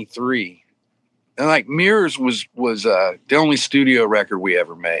in 93. And like Mirrors was the only studio record we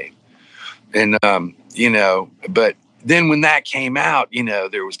ever made. And you know, but then when that came out, you know,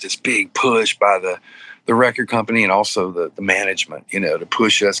 there was this big push by the record company and also the management, you know, to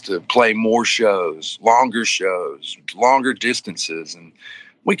push us to play more shows, longer distances. And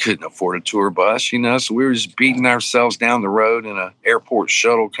we couldn't afford a tour bus, you know, so we were just beating ourselves down the road in an airport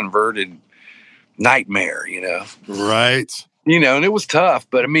shuttle converted nightmare, you know. Right. You know, and it was tough,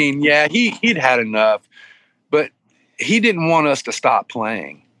 but I mean, yeah, he'd had enough, but he didn't want us to stop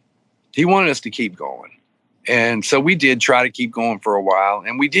playing. He wanted us to keep going. And so we did try to keep going for a while.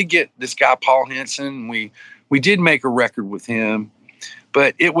 And we did get this guy, Paul Henson. We did make a record with him.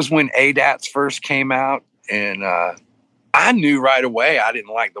 But it was when ADATS first came out. And I knew right away I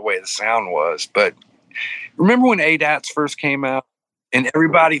didn't like the way the sound was. But remember when ADATS first came out and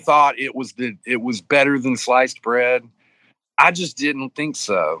everybody thought it was better than Sliced Bread? I just didn't think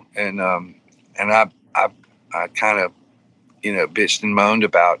so. And I kind of, you know, bitched and moaned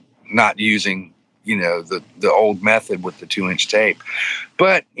about not using, you know, the old method with the 2-inch tape.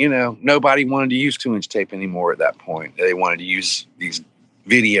 But, you know, nobody wanted to use 2-inch tape anymore at that point. They wanted to use these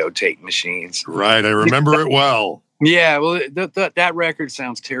videotape machines. Right. I remember it well. Yeah. Well, that record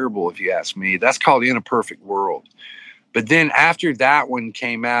sounds terrible if you ask me. That's called In a Perfect World. But then after that one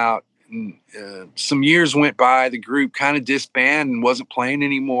came out, some years went by, the group kind of disbanded and wasn't playing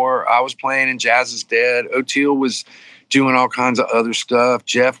anymore. I was playing in Jazz is Dead. Oteil was doing all kinds of other stuff.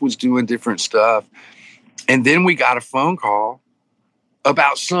 Jeff was doing different stuff. And then we got a phone call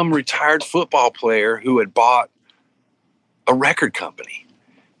about some retired football player who had bought a record company.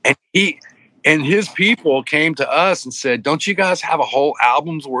 And his people came to us and said, "Don't you guys have a whole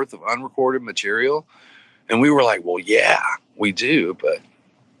album's worth of unrecorded material?" And we were like, "Well, yeah, we do." But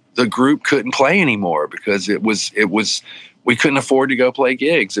the group couldn't play anymore because it was we couldn't afford to go play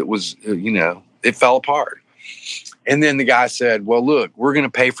gigs. It was, you know, it fell apart. And then the guy said, "Well, look, we're going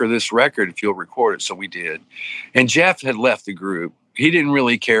to pay for this record if you'll record it." So we did. And Jeff had left the group. He didn't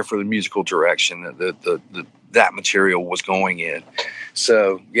really care for the musical direction that that material was going in.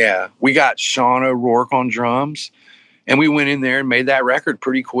 So yeah, we got Sean O'Rourke on drums, and we went in there and made that record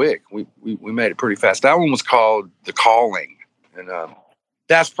pretty quick. We made it pretty fast. That one was called The Calling, and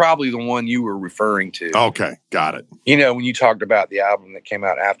that's probably the one you were referring to. Okay, got it. You know, when you talked about the album that came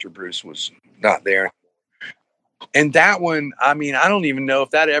out after Bruce was not there. And that one, I mean, I don't even know if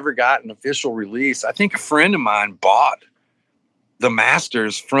that ever got an official release. I think a friend of mine bought the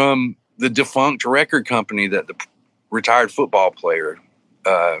masters from the defunct record company that the retired football player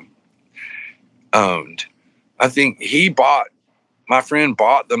owned. I think my friend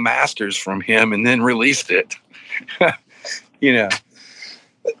bought the masters from him and then released it. You know.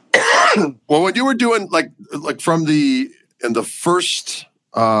 Well, when you were doing like from the first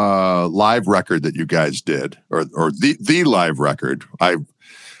live record that you guys did, or the live record, I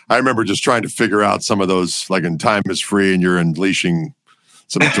remember just trying to figure out some of those, like in Time Is Free, and you're unleashing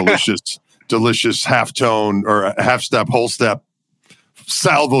some delicious half tone or half step, whole step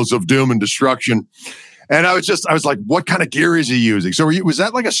salvos of doom and destruction. And I was like, what kind of gear is he using? So was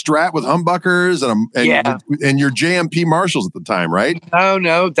that like a Strat with humbuckers and your JMP Marshalls at the time, right?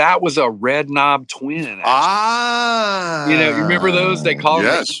 No, that was a Red Knob Twin. Actually. You know, you remember those? They call it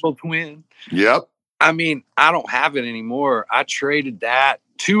a Evil Twin. Yep. I mean, I don't have it anymore. I traded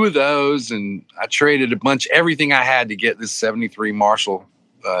two of those, and I traded everything I had to get this 73 Marshall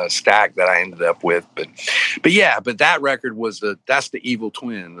stack that I ended up with. But that record that's the Evil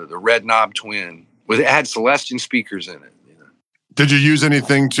Twin, the Red Knob Twin. It had Celestion speakers in it. You know? Did you use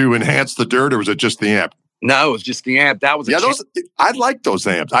anything to enhance the dirt, or was it just the amp? No, it was just the amp. That was I like those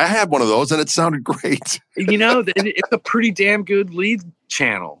amps. I had one of those, and it sounded great. You know, it's a pretty damn good lead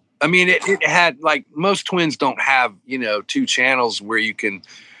channel. I mean, it had, like, most Twins don't have, you know, two channels where you can.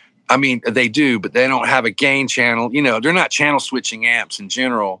 I mean, they do, but they don't have a gain channel. You know, they're not channel switching amps in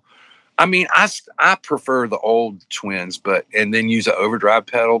general. I mean, I prefer the old Twins, and then use an overdrive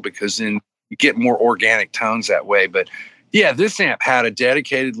pedal, because then you get more organic tones that way. But yeah, this amp had a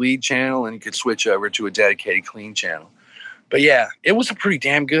dedicated lead channel, and you could switch over to a dedicated clean channel. But yeah, it was a pretty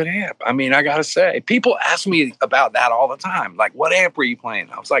damn good amp. I mean, I got to say, people ask me about that all the time. Like, what amp were you playing?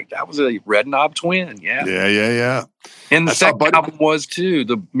 I was like, that was a Red Knob Twin. Yeah. Yeah. And the second album was too.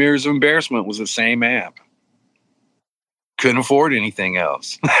 The Mirrors of Embarrassment was the same amp. Couldn't afford anything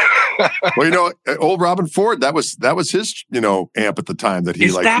else. Well, you know, old Robin Ford, that was his, you know, amp at the time that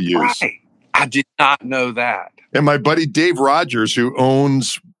he liked to use. Right? I did not know that. And my buddy Dave Rogers, who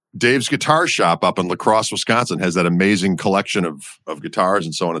owns Dave's Guitar Shop up in La Crosse, Wisconsin, has that amazing collection of guitars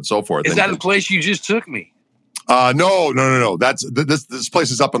and so on and so forth. Is that the place you just took me? No. That's this place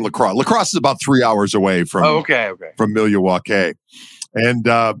is up in La Crosse. La Crosse is about 3 hours away from from Milwaukee. And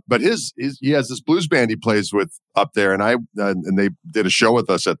but he has this blues band he plays with up there, and they did a show with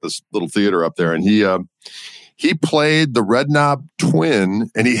us at this little theater up there, and he played the Red Knob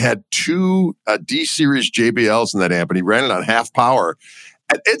Twin, and he had two D series JBLs in that amp, and he ran it on half power,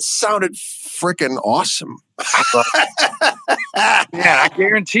 and it sounded freaking awesome. Yeah, I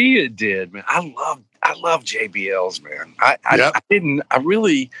guarantee you it did, man. I love JBLs, man. I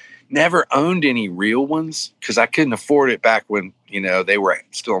really never owned any real ones because I couldn't afford it back when, you know, they were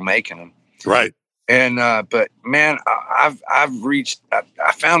still making them. Right. And but man, I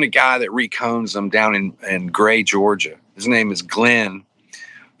found a guy that recones them down in Gray, Georgia. His name is Glenn.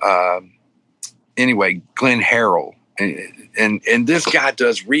 Glenn Harrell, and this guy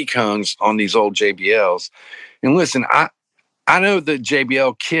does recones on these old JBLs. And listen, I know that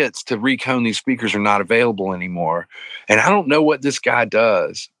JBL kits to recone these speakers are not available anymore, and I don't know what this guy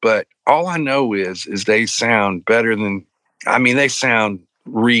does, but all I know is they sound better than. I mean, they sound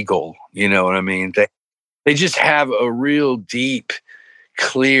regal. You know what I mean? They just have a real deep,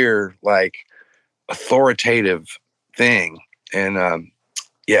 clear, like authoritative thing. And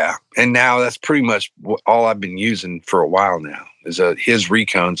yeah, and now that's pretty much all I've been using for a while now is his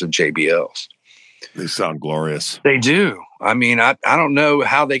recones of JBLs. They sound glorious. They do. I mean, I don't know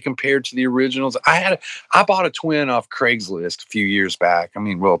how they compare to the originals. I bought a Twin off Craigslist a few years back. I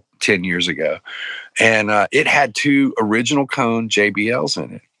mean, 10 years ago. And it had two original cone JBLs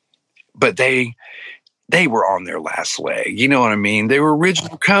in it. But they were on their last leg. You know what I mean? They were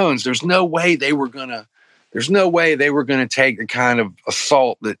original cones. There's no way they were gonna take the kind of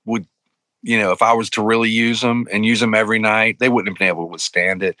assault that would, you know, if I was to really use them every night, they wouldn't have been able to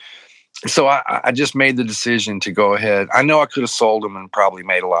withstand it. So I just made the decision to go ahead. I know I could have sold them and probably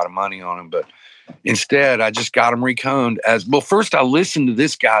made a lot of money on them, but instead I just got them reconed as well. First, I listened to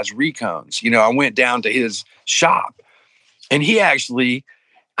this guy's recones. You know, I went down to his shop, and I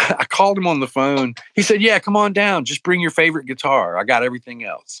called him on the phone. He said, "Yeah, come on down. Just bring your favorite guitar. I got everything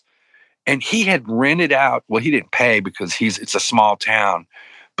else." And he had rented out, well, he didn't pay because it's a small town,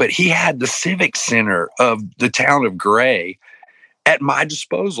 but he had the civic center of the town of Gray at my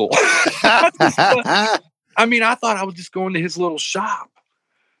disposal. I mean, I thought I was just going to his little shop.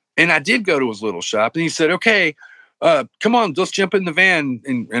 And I did go to his little shop. And he said, okay, come on, let's jump in the van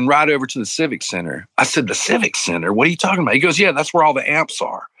and ride over to the civic center. I said, the civic center? What are you talking about? He goes, yeah, that's where all the amps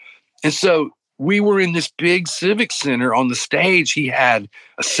are. And so we were in this big civic center. On the stage, he had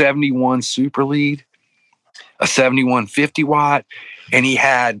a 71 Super Lead, a 71 50 watt, and he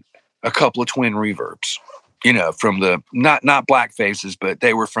had a couple of twin reverbs, you know, from the, not Black Faces, but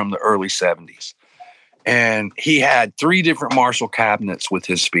they were from the early 70s. And he had 3 different Marshall cabinets with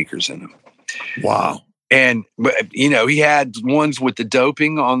his speakers in them. Wow. And, you know, he had ones with the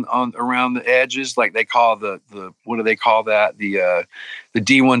doping on around the edges, like they call the what do they call that? The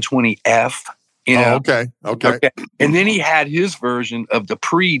D120F. You know? Okay. And then he had his version of the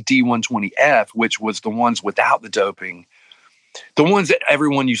pre-D120F, which was the ones without the doping, the ones that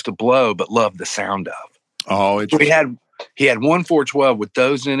everyone used to blow but loved the sound of. Oh, interesting. So he had one 412 with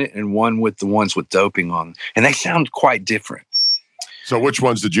those in it and one with the ones with doping on, and they sound quite different. So which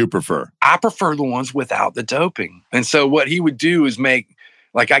ones did you prefer? I prefer the ones without the doping. And so what he would do is make,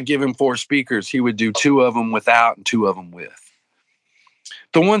 like I give him 4 speakers, he would do 2 of them without and 2 of them with.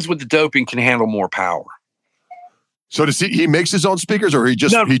 The ones with the doping can handle more power. So does he makes his own speakers, or he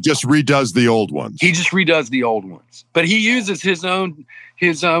just redoes the old ones? He just redoes the old ones. But he uses his own,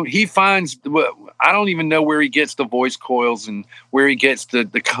 he finds, I don't even know where he gets the voice coils and where he gets the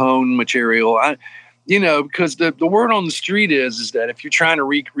cone material. You know, because the word on the street is that if you're trying to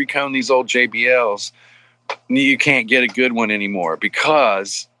recone these old JBLs, you can't get a good one anymore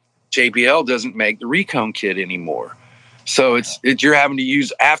because JBL doesn't make the recone kit anymore. So you're having to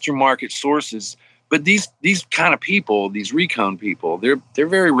use aftermarket sources. But these kind of people, these recone people, they're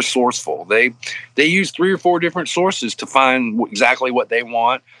very resourceful. They use 3 or 4 different sources to find exactly what they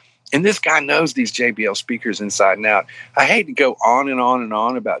want. And this guy knows these JBL speakers inside and out. I hate to go on and on and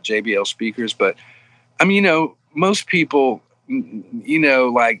on about JBL speakers, but I mean, you know, most people, you know,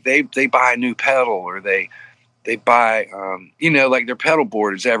 like they buy a new pedal or they buy, you know, like their pedal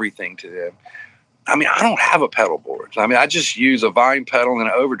board is everything to them. I mean, I don't have a pedal board. I mean, I just use a volume pedal and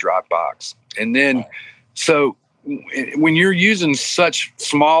an overdrive box. And then, so when you're using such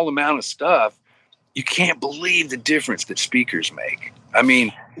small amount of stuff, you can't believe the difference that speakers make. I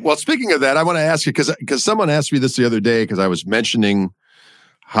mean, well, speaking of that, I want to ask you, because someone asked me this the other day, because I was mentioning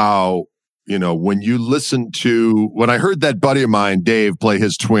how, you know, when I heard that buddy of mine, Dave, play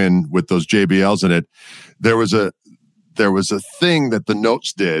his twin with those JBLs in it, there was a thing that the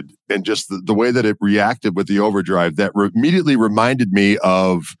notes did, and just the way that it reacted with the overdrive that immediately reminded me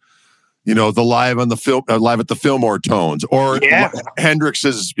of, you know, the live at the Fillmore tones, or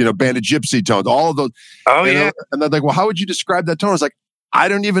Hendrix's, you know, Bandit Gypsy tones, all of those. Oh, yeah. And they're like, well, how would you describe that tone? I was like, I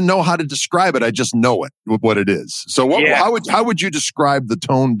don't even know how to describe it. I just know it, what it is. So how would you describe the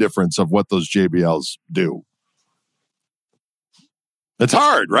tone difference of what those JBLs do? It's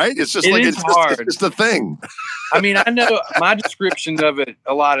hard, right? It's just hard. It's the thing. I mean, I know my description of it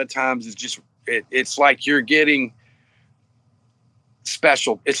a lot of times is just, it's like you're getting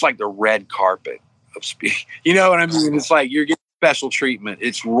special. It's like the red carpet of speak. You know what I mean? It's like you're getting special treatment.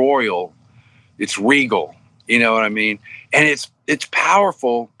 It's royal. It's regal. You know what I mean? And it's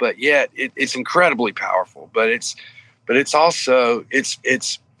powerful, but yet it's incredibly powerful. But it's also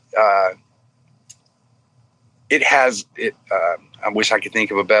I wish I could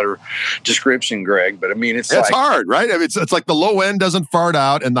think of a better description, Greg. But I mean, it's hard, right? I mean, it's like the low end doesn't fart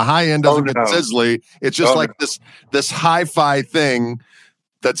out and the high end doesn't get sizzly. It's just this hi-fi thing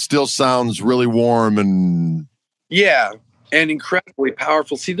that still sounds really warm and and incredibly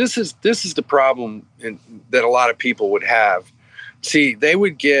powerful. See, this is the problem that a lot of people would have. See, they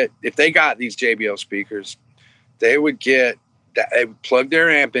would get, if they got these JBL speakers, they would plug their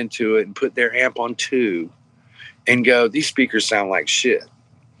amp into it and put their amp on 2 and go, these speakers sound like shit.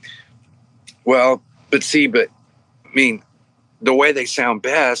 Well, but I mean, the way they sound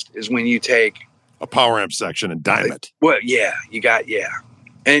best is when you take a power amp section and dime it. Well, yeah,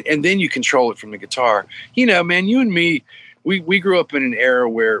 and then you control it from the guitar. You know, man, you and me, we grew up in an era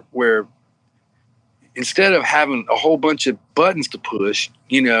where instead of having a whole bunch of buttons to push,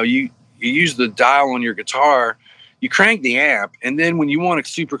 you know, you use the dial on your guitar, you crank the amp, and then when you want a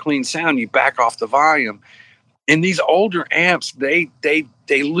super clean sound, you back off the volume. And these older amps, they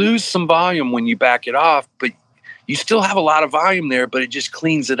lose some volume when you back it off, but you still have a lot of volume there, but it just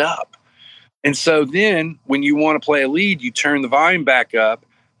cleans it up. And so then when you want to play a lead, you turn the volume back up,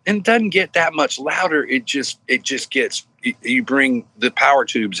 and it doesn't get that much louder. It just gets, you bring the power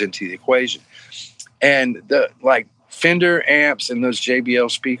tubes into the equation. And the like Fender amps and those JBL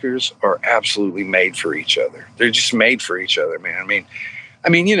speakers are absolutely made for each other. They're just made for each other, man. I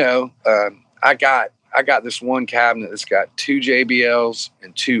mean, you know, I got this one cabinet that's got 2 JBLs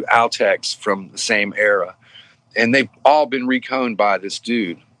and 2 Altecs from the same era. And they've all been reconed by this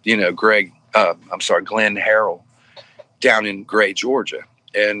dude, you know, Glenn Harrell down in Gray, Georgia.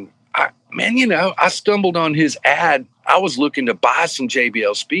 And I stumbled on his ad. I was looking to buy some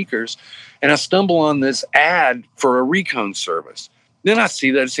JBL speakers, and I stumble on this ad for a recon service. Then I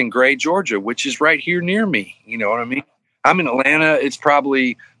see that it's in Gray, Georgia, which is right here near me. You know what I mean? I'm in Atlanta. It's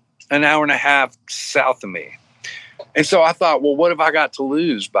probably an hour and a half south of me. And so I thought, well, what have I got to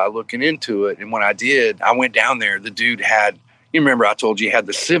lose by looking into it? And when I did, I went down there. The dude had, you remember I told you he had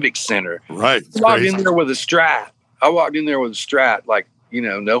the Civic Center. Right. I walked in there with a Strat, like, you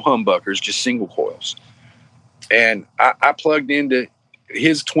know, no humbuckers, just single coils. And I plugged into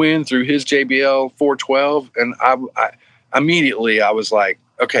his twin through his JBL 412. And I immediately I was like,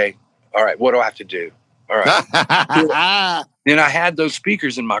 okay, all right, what do I have to do? All right. And I had those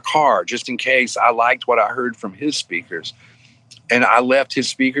speakers in my car just in case I liked what I heard from his speakers. And I left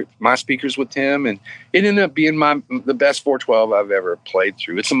my speakers with him, and it ended up being the best 412 I've ever played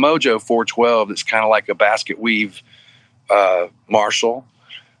through. It's a Mojo 412 that's kind of like a basket weave Marshall,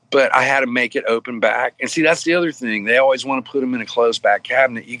 but I had to make it open back. And see, that's the other thing. They always want to put them in a closed back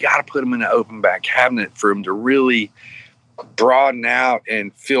cabinet. You got to put them in an open back cabinet for them to really broaden out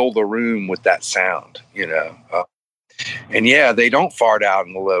and fill the room with that sound, you know. And yeah, they don't fart out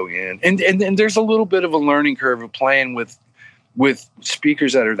in the low end. And there's a little bit of a learning curve of playing with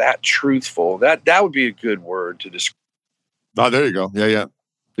speakers that are that truthful. That would be a good word to describe. Oh, there you go. Yeah.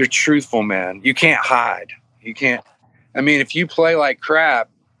 They're truthful, man. You can't hide. You can't. I mean, if you play like crap,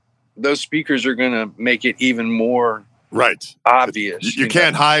 those speakers are going to make it even more obvious. You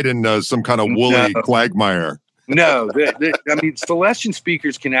can't hide in some kind of woolly quagmire. No, I mean, Celestion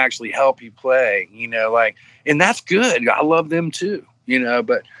speakers can actually help you play, you know, like, and that's good. I love them too, you know,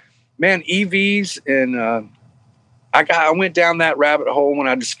 but man, EVs and, I went down that rabbit hole when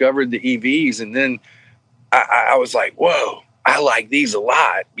I discovered the EVs, and then I was like, whoa, I like these a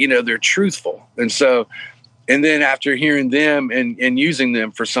lot. You know, they're truthful. And so, and then after hearing them and using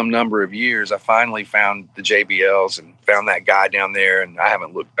them for some number of years, I finally found the JBLs and found that guy down there, and I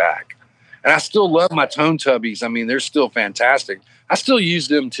haven't looked back. And I still love my Tone Tubbies. I mean, they're still fantastic. I still use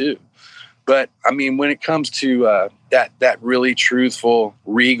them too. But I mean, when it comes to that really truthful,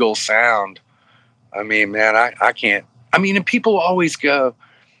 regal sound, I mean, man, I can't. I mean, and people always go,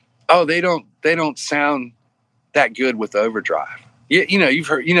 "Oh, they don't sound that good with overdrive." You know, you've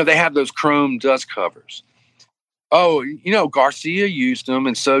heard. You know, they have those chrome dust covers. Oh, you know, Garcia used them,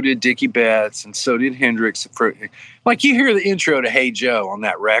 and so did Dickie Betts, and so did Hendrix. Like, you hear the intro to "Hey Joe" on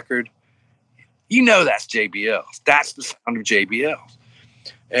that record, you know that's JBLs. That's the sound of JBLs.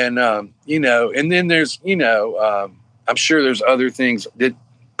 And you know, and then there's, you know, I'm sure there's other things. Did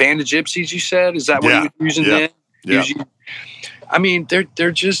Band of Gypsies, you said? Is that what you were using then? Yeah. I mean,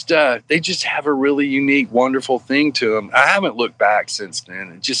 they're just they just have a really unique, wonderful thing to them. I haven't looked back since then.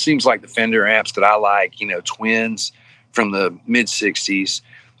 It just seems like the Fender amps that I like, you know, Twins from the mid '60s,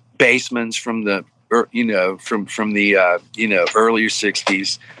 Bassmans from the from the earlier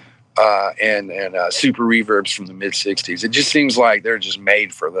 '60s, and Super Reverbs from the mid '60s. It just seems like they're just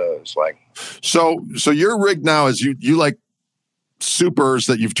made for those. Like, so your rig now is you like supers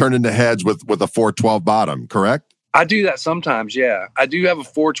that you've turned into heads with a 412 bottom, correct? I do that sometimes, yeah. I do have a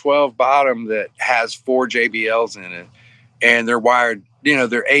 412 bottom that has 4 JBLs in it, and they're wired, you know,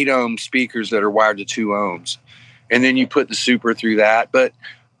 they're 8 ohm speakers that are wired to 2 ohms. And then you put the super through that. But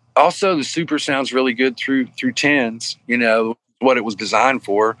also the super sounds really good through 10s, you know, what it was designed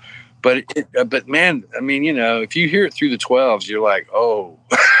for. But but man, I mean, you know, if you hear it through the 12s, you're like, oh,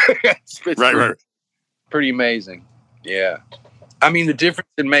 it's right. Pretty amazing. Yeah. I mean, the difference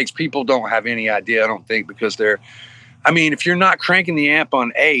it makes, people don't have any idea, I don't think, because if you're not cranking the amp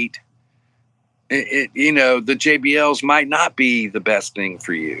on 8, you know, the JBLs might not be the best thing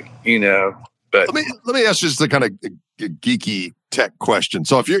for you, you know. But let me ask you just a kind of geeky tech question.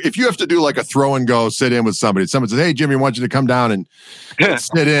 So if you have to do like a throw and go, sit in with somebody, someone says, "Hey, Jimmy, I want you to come down and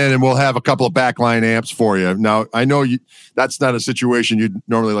sit in, and we'll have a couple of backline amps for you." Now, I know that's not a situation you'd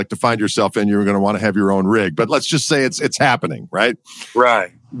normally like to find yourself in. You're going to want to have your own rig, but let's just say it's happening, right?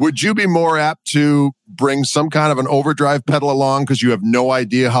 Right. Would you be more apt to bring some kind of an overdrive pedal along because you have no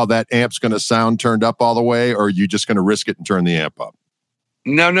idea how that amp's going to sound turned up all the way, or are you just going to risk it and turn the amp up?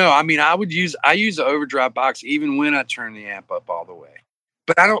 No. I mean, I use the overdrive box even when I turn the amp up all the way.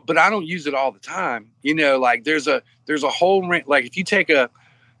 but I don't use it all the time. You know, like there's a whole range. Like if you take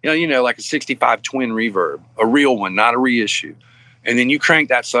like a 65 twin reverb, a real one, not a reissue, and then you crank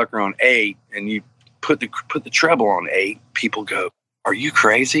that sucker on 8 and you put the treble on 8, people go, "Are you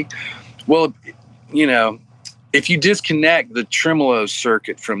crazy?" Well, you know, if you disconnect the tremolo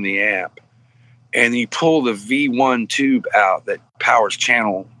circuit from the amp and you pull the V1 tube out that powers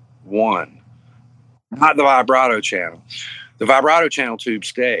channel 1, not the vibrato channel. The vibrato channel tube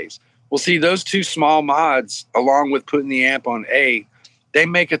stays. Well, see, those two small mods, along with putting the amp on 8, they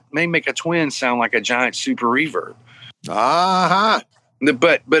make a twin sound like a giant super reverb. Uh-huh.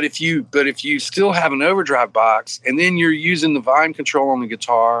 But if you still have an overdrive box and then you're using the volume control on the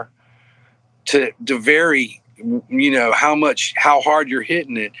guitar to vary, you know, how hard you're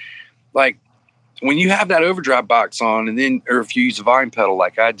hitting it, like when you have that overdrive box on, and then, or if you use a volume pedal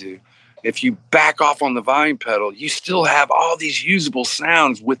like I do, if you back off on the volume pedal, you still have all these usable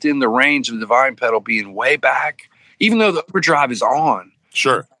sounds within the range of the volume pedal being way back, even though the overdrive is on.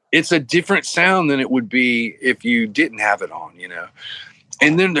 Sure. It's a different sound than it would be if you didn't have it on, you know.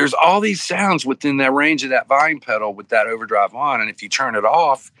 And then there's all these sounds within that range of that volume pedal with that overdrive on. And if you turn it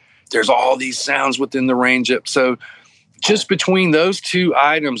off, there's all these sounds within the range up. So just between those two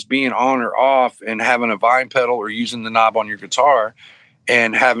items being on or off and having a volume pedal or using the knob on your guitar,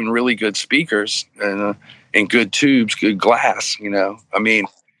 and having really good speakers and good tubes, good glass, you know. I mean,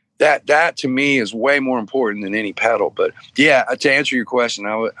 that to me is way more important than any pedal. But yeah, to answer your question,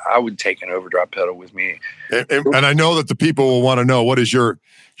 I would take an overdrive pedal with me. And I know that the people will want to know, what is your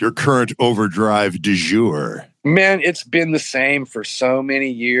current overdrive du jour? Man, it's been the same for so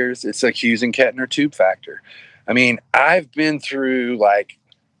many years. It's a Hughes and Kettner Tube Factor. I mean, I've been through, like,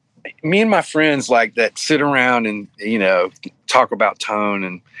 me and my friends like that sit around and, you know, talk about tone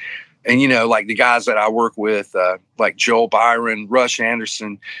and, you know, like the guys that I work with, like Joel Byron, Rush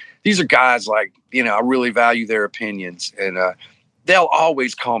Anderson, these are guys like, you know, I really value their opinions, and they'll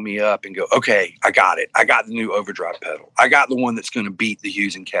always call me up and go, "Okay, I got it. I got the new overdrive pedal. I got the one that's going to beat the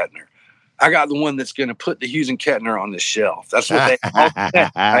Hughes and Kettner. I got the one that's going to put the Hughes and Kettner on the shelf." That's what they all say,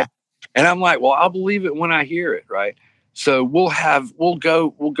 right? And I'm like, well, I'll believe it when I hear it, right? So we'll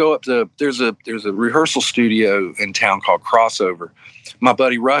go up to, there's a rehearsal studio in town called Crossover. My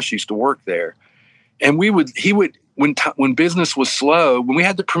buddy Rush used to work there, and he would when business was slow, when we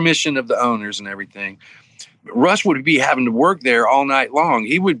had the permission of the owners and everything, Rush would be having to work there all night long.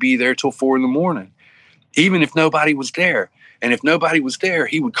 He would be there till 4 a.m, even if nobody was there. And if nobody was there,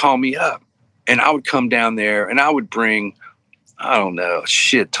 he would call me up, and I would come down there, and I would bring, I don't know, a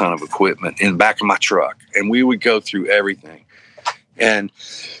shit ton of equipment in the back of my truck. And we would go through everything. And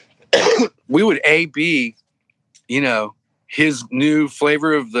we would A/B, you know, his new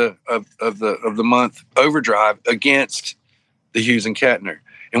flavor of the month overdrive against the Hughes and Kettner.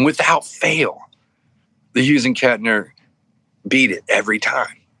 And without fail, the Hughes and Kettner beat it every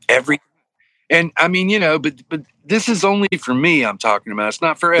time. And I mean, you know, but this is only for me I'm talking about. It's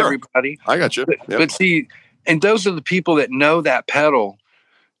not for everybody. I got you. But see, and those are the people that know that pedal.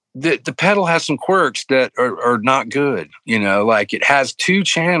 The pedal has some quirks that are not good. You know, like it has 2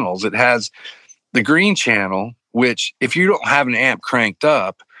 channels. It has the green channel, which if you don't have an amp cranked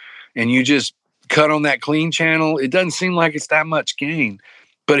up and you just cut on that clean channel, it doesn't seem like it's that much gain.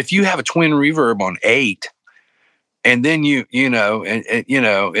 But if you have a twin reverb on 8, and then you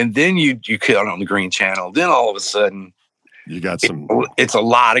then you cut on the green channel, then all of a sudden you got some. It's a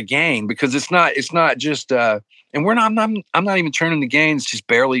lot of gain, because it's not just and I'm not even turning the gain. It's just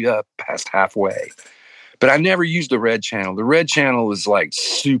barely up past halfway. But I never used the red channel. The red channel is like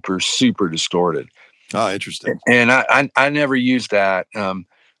super, super distorted. Oh, interesting. And I never used that.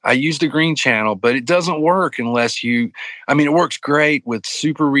 I used the green channel, but it doesn't work unless it works great with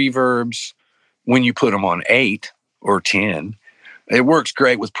super reverbs when you put them on 8 or 10. It works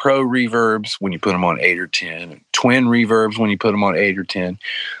great with pro reverbs when you put them on 8 or 10, twin reverbs when you put them on 8 or 10.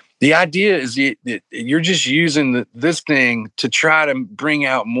 The idea is that you're just using this thing to try to bring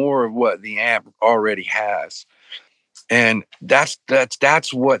out more of what the amp already has. And that's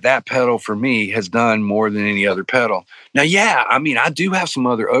what that pedal for me has done more than any other pedal. Now, yeah, I mean, I do have some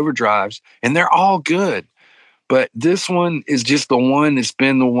other overdrives, and they're all good. But this one is just the one that's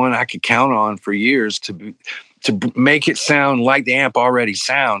been the one I could count on for years to make it sound like the amp already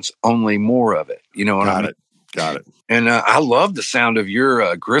sounds, only more of it. You know what I mean? Got it. And I love the sound of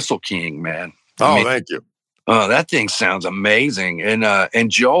your Gristle King, man. Thank you. That thing sounds amazing.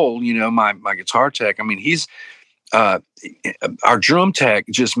 And Joel, you know, my guitar tech, I mean, he's our drum tech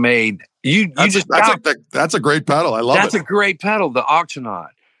just made that's a great pedal. I love it. That's a great pedal, the Octonaut.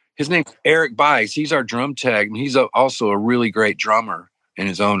 His name's Eric Bice. He's our drum tech, and he's also a really great drummer. in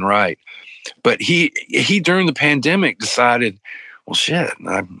his own right. But he during the pandemic decided, well, shit,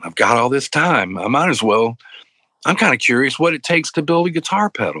 I've got all this time. I might as well. I'm kind of curious what it takes to build a guitar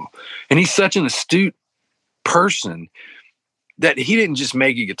pedal. And he's such an astute person that he didn't just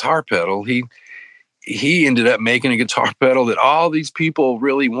make a guitar pedal. He ended up making a guitar pedal that all these people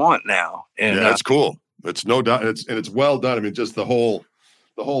really want now. And yeah, it's cool. It's no doubt. It's well done. I mean, just the whole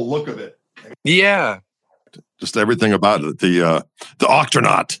look of it. Yeah. Just everything about it. The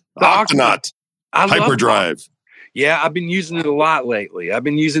Octonaut. The Octonaut. Hyperdrive. Yeah, I've been using it a lot lately. I've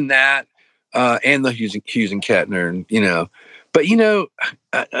been using that and the Hughes and Kettner, and but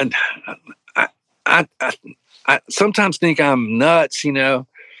I sometimes think I'm nuts,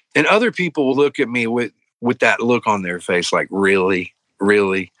 and other people will look at me with that look on their face, like really,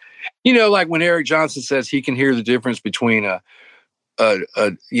 really, like when Eric Johnson says he can hear the difference between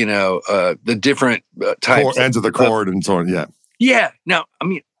the different types ends of the chord and so on. Yeah. Yeah. Now, I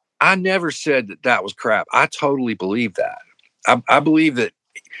mean, I never said that was crap. I totally believe that. I believe that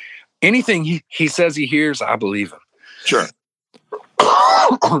anything he says he hears, I believe him. Sure.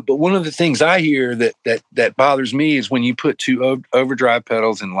 But one of the things I hear that bothers me is when you put two overdrive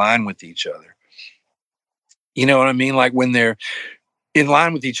pedals in line with each other. You know what I mean? Like when they're in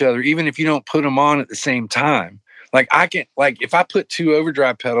line with each other, even if you don't put them on at the same time. Like if I put two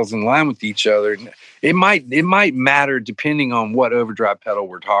overdrive pedals in line with each other, it might matter depending on what overdrive pedal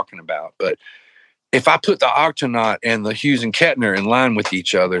we're talking about. But if I put the Octonaut and the Hughes and Kettner in line with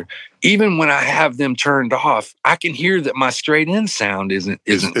each other, even when I have them turned off, I can hear that my straight in sound isn't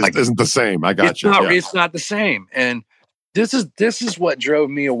the same. I got you. It's not the same. And this is what drove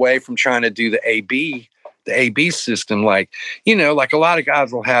me away from trying to do the AB system. Like a lot of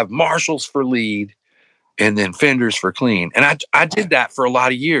guys will have Marshalls for lead and then Fenders for clean. And I did that for a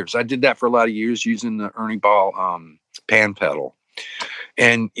lot of years. Using the Ernie Ball pan pedal.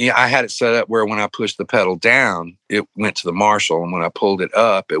 And I had it set up where when I pushed the pedal down, it went to the Marshall. And when I pulled it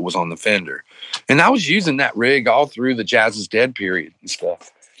up, it was on the Fender. And I was using that rig all through the Jazz is Dead period and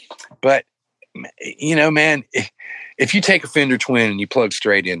stuff. But, man, if you take a Fender Twin and you plug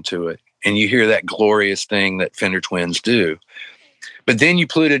straight into it and you hear that glorious thing that Fender Twins do, but then you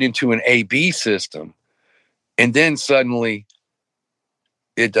put it into an AB system, and then suddenly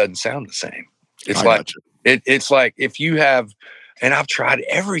it doesn't sound the same. It's like if you have, and I've tried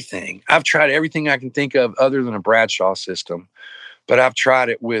everything. I've tried everything I can think of other than a Bradshaw system, but I've tried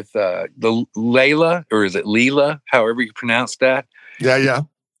it with the Layla, or is it Leela, however you pronounce that. Yeah.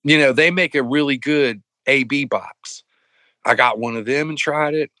 They make a really good AB box. I got one of them and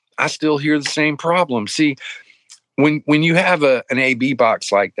tried it. I still hear the same problem. See, when you have an AB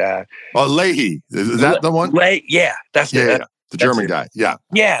box like that. Oh, Leahy. Is that the one? Yeah, that's the German guy. Yeah.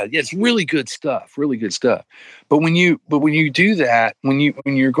 Yeah, it's really good stuff. Really good stuff. But when you do that, when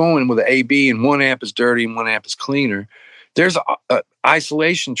you're going with an AB and one amp is dirty and one amp is cleaner, there's a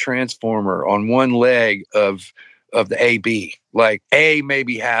isolation transformer on one leg of the AB. Like A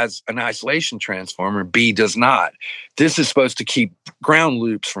maybe has an isolation transformer, B does not. This is supposed to keep ground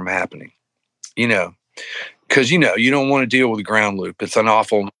loops from happening. Because you don't want to deal with a ground loop. It's an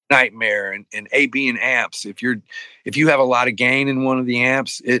awful nightmare. And AB and amps, if you have a lot of gain in one of the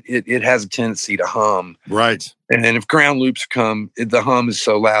amps, it has a tendency to hum. Right. And then if ground loops come, the hum is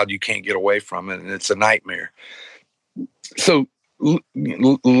so loud you can't get away from it, and it's a nightmare. So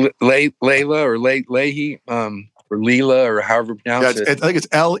Layla or Leahy, or Leela, or however you pronounce it. I think it's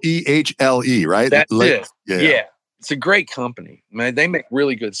Lehle, right? That's it. Yeah. It's a great company. Man, they make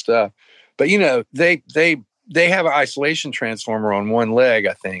really good stuff. But they have an isolation transformer on one leg,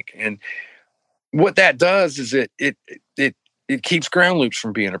 I think. And what that does is it keeps ground loops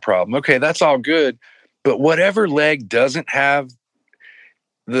from being a problem. Okay, that's all good. But whatever leg doesn't have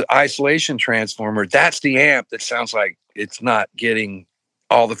the isolation transformer, that's the amp that sounds like it's not getting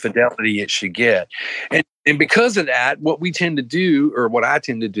all the fidelity it should get. And because of that, what I tend to do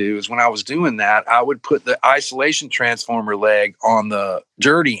is when I was doing that, I would put the isolation transformer leg on the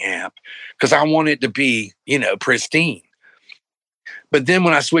dirty amp because I want it to be, pristine. But then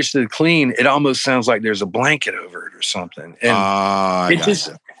when I switch to the clean, it almost sounds like there's a blanket over it or something.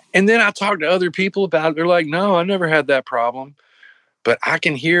 And and then I talk to other people about it. They're like, no, I never had that problem, but I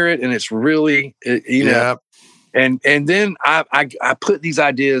can hear it. And it's really, Yeah. And then I put these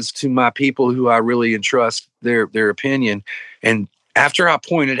ideas to my people who I really entrust their opinion. And after I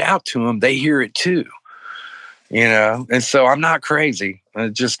point it out to them, they hear it too, and so I'm not crazy. I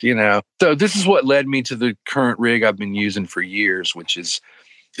just, so this is what led me to the current rig I've been using for years, which is,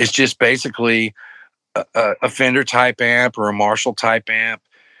 it's just basically a Fender type amp or a Marshall type amp.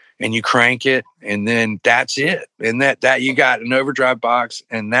 and you crank it, and then that's it. And that you got an overdrive box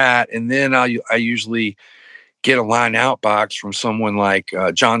and then I usually get a line out box from someone like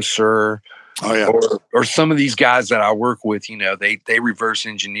John Suhr. Oh yeah. Or some of these guys that I work with, they reverse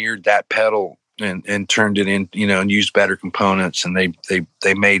engineered that pedal and turned it in, and used better components, and they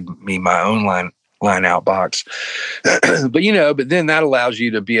made me my own line out box. but then that allows you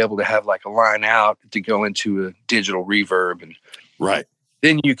to be able to have like a line out to go into a digital reverb, and right.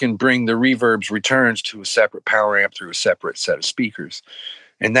 Then you can bring the reverb's returns to a separate power amp through a separate set of speakers.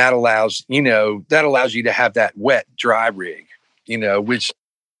 And that allows you to have that wet dry rig, which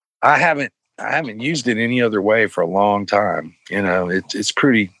I haven't used it any other way for a long time. It's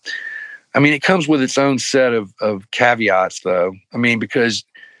pretty, it comes with its own set of caveats though. Because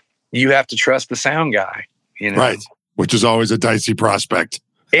you have to trust the sound guy, Right. Which is always a dicey prospect.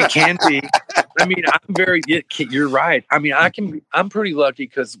 It can be. You're right. I'm pretty lucky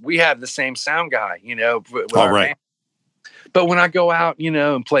because we have the same sound guy, with our band. But when I go out,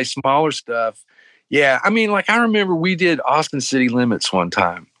 and play smaller stuff, yeah. I remember we did Austin City Limits one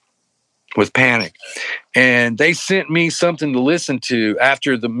time with Panic, and they sent me something to listen to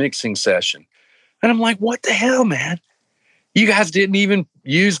after the mixing session. And I'm like, what the hell, man? You guys didn't even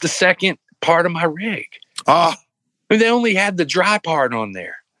use the second part of my rig. They only had the dry part on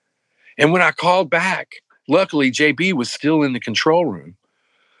there. And when I called back, luckily JB was still in the control room.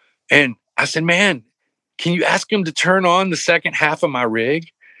 And I said, man, can you ask him to turn on the second half of my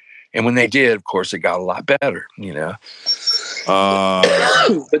rig? And when they did, of course, it got a lot better,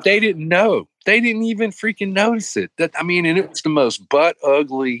 But they didn't know. They didn't even freaking notice it. And it was the most butt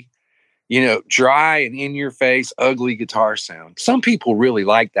ugly, dry and in your face, ugly guitar sound. Some people really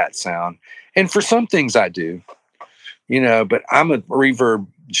like that sound. And for some things I do, but I'm a reverb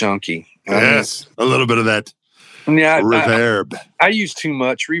junkie. Yes, a little bit of that reverb. I use too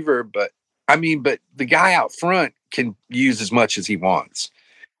much reverb, but the guy out front can use as much as he wants.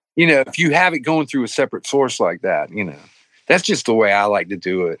 If you have it going through a separate source like that, that's just the way I like to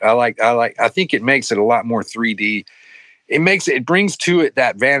do it. I think it makes it a lot more 3D. It brings to it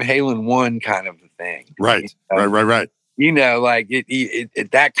that Van Halen 1 kind of thing. Right. Right.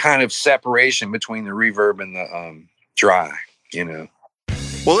 That kind of separation between the reverb and the dry,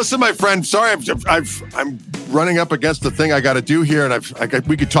 Well, listen, my friend. Sorry, I'm running up against the thing I got to do here, and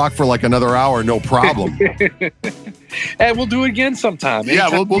we could talk for like another hour, no problem. And we'll do it again sometime. Yeah,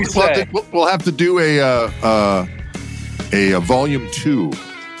 we'll have to do a volume 2.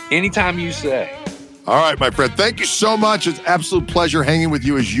 Anytime you say. All right, my friend. Thank you so much. It's an absolute pleasure hanging with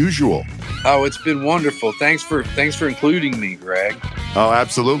you as usual. Oh, it's been wonderful. Thanks for including me, Greg. Oh,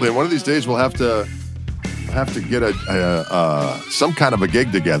 absolutely. And one of these days we'll have to get some kind of a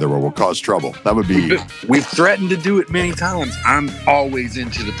gig together where we'll cause trouble. That would be. We've threatened to do it many times. I'm always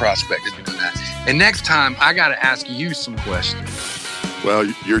into the prospect of doing that. And next time, I got to ask you some questions. Well,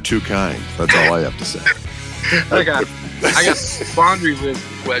 you're too kind. That's all I have to say. I got laundry list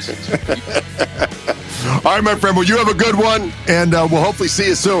of questions. All right, my friend. Well, you have a good one, and we'll hopefully see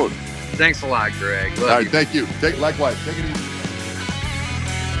you soon. Thanks a lot, Greg. All right, thank you. Likewise. Take it easy.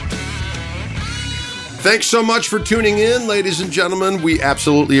 Thanks so much for tuning in, ladies and gentlemen. We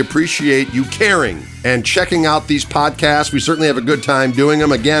absolutely appreciate you caring and checking out these podcasts. We certainly have a good time doing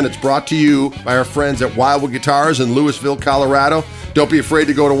them. Again, it's brought to you by our friends at Wildwood Guitars in Louisville, Colorado. Don't be afraid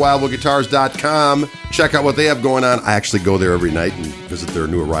to go to wildwoodguitars.com. Check out what they have going on. I actually go there every night and visit their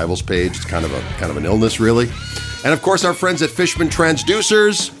new arrivals page. It's kind of an illness, really. And of course, our friends at Fishman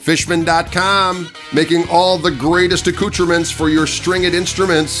Transducers, fishman.com, making all the greatest accoutrements for your stringed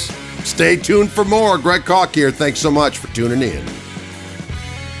instruments. Stay tuned for more. Greg Koch here. Thanks so much for tuning in.